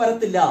പോർഷൻ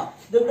വരത്തില്ല.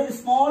 ഇതിവിടെ ഒരു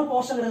സ്മോൾ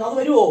പോർഷൻ കിടക്കുന്നത്, അത്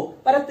വരുമോ?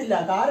 വരത്തില്ല.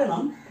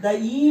 കാരണം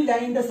ഈ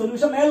ലൈനിന്റെ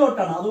സൊല്യൂഷൻ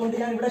മേളിലോട്ടാണ്. അതുകൊണ്ട്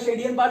ഞാൻ ഇവിടെ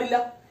ഷെയ്ഡ് ചെയ്യാൻ പാടില്ല.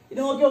 ഇത്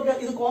നോക്കി നോക്കുക.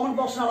 ഇത് കോമൺ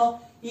പോർഷൻ ആണോ?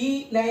 ഈ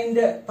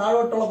ലൈനിന്റെ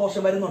താഴോട്ടുള്ള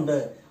പോർഷൻ വരുന്നുണ്ട്.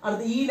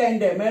 അടുത്ത് ഈ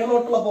ലൈനിന്റെ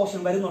മേളിലോട്ടുള്ള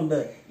പോർഷൻ വരുന്നുണ്ട്.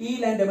 ഈ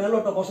ലൈനിന്റെ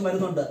മേളിലോട്ടുള്ള പോർഷൻ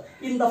വരുന്നുണ്ട്.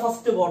 ഇൻ ദ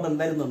ഫസ്റ്റ് ക്വാഡ്രന്റ്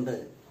വരുന്നുണ്ട്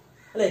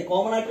അല്ലെ?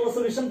 കോമൺ ആയിട്ടുള്ള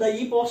സൊല്യൂഷൻ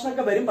ഈ പോർഷൻ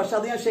ഒക്കെ വരും. പക്ഷെ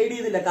അത് ഞാൻ ഷെയ്ഡ്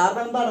ചെയ്തില്ല.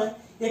 കാരണം എന്താണ്?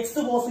 x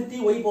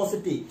positive, y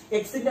positive.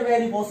 എക്സിന്റെ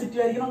വാല്യൂ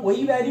പോസിറ്റീവ് ആയിരിക്കണം, y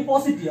വാല്യൂ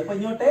പോസിറ്റീവ്. അപ്പൊ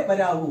ഇങ്ങോട്ടേ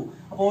വരാവൂ.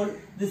 അപ്പോൾ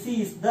this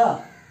is the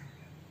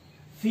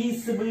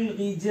feasible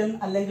region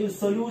അല്ലെങ്കിൽ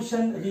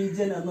സൊല്യൂഷൻ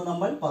റീജിയൻ എന്ന്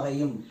നമ്മൾ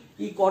പറയും.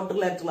 ഈ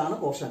ക്വാഡ്രിലാറ്ററൽ ആണ്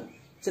പോർഷൻ.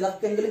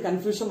 ചിലർക്കെങ്കിലും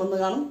കൺഫ്യൂഷൻ വന്നു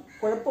കാണും.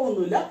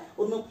 കുഴപ്പമൊന്നുമില്ല.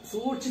 ഒന്ന്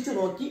സൂക്ഷിച്ചു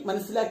നോക്കി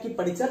മനസ്സിലാക്കി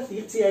പഠിച്ചാൽ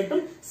തീർച്ചയായിട്ടും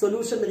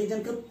സൊല്യൂഷൻ റീജിയൻ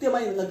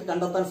കൃത്യമായി നിങ്ങൾക്ക്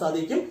കണ്ടെത്താൻ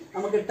സാധിക്കും.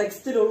 നമുക്ക്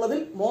ടെക്സ്റ്റിലുള്ളതിൽ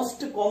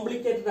മോസ്റ്റ്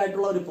കോംപ്ലിക്കേറ്റഡ്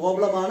ആയിട്ടുള്ള ഒരു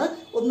പ്രോബ്ലമാണ്.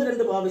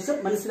 1-2 പ്രാവശ്യം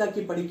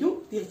മനസ്സിലാക്കി പഠിക്കൂ.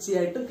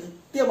 തീർച്ചയായിട്ടും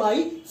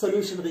കൃത്യമായി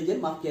സൊല്യൂഷൻ റീജിയൻ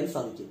മാർക്ക് ചെയ്യാൻ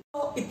സാധിക്കും.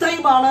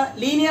 ഇത്രയുമാണ്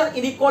ലീനിയർ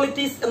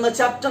ഇനിക്വാളിറ്റീസ് എന്ന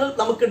ചാപ്റ്ററിൽ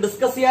നമുക്ക്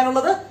ഡിസ്കസ്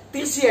ചെയ്യാനുള്ളത്.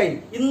 തീർച്ചയായും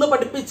ഇന്ന്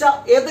പഠിപ്പിച്ച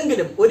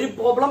ഏതെങ്കിലും ഒരു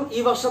പ്രോബ്ലം ഈ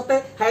വർഷത്തെ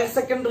ഹയർ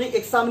സെക്കൻഡറി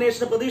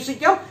എക്സാമിനേഷന്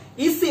പ്രതീക്ഷിക്കാം.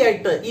 ഈസി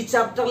ആയിട്ട് ഈ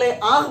ചാപ്റ്ററിലെ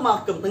 6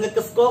 മാർക്കും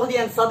നിങ്ങൾക്ക് സ്കോർ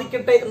ചെയ്യാൻ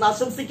സാധിക്കട്ടെ എന്ന്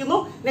ആശംസിക്കുന്നു.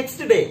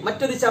 നെക്സ്റ്റ് ഡേ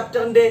മറ്റൊരു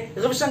ചാപ്റ്ററിന്റെ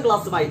റിവിഷൻ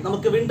ക്ലാസ്സുമായി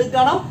നമുക്ക് വീണ്ടും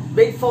കാണാം.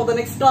 Wait for the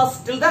next class.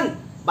 Till then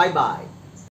bye bye.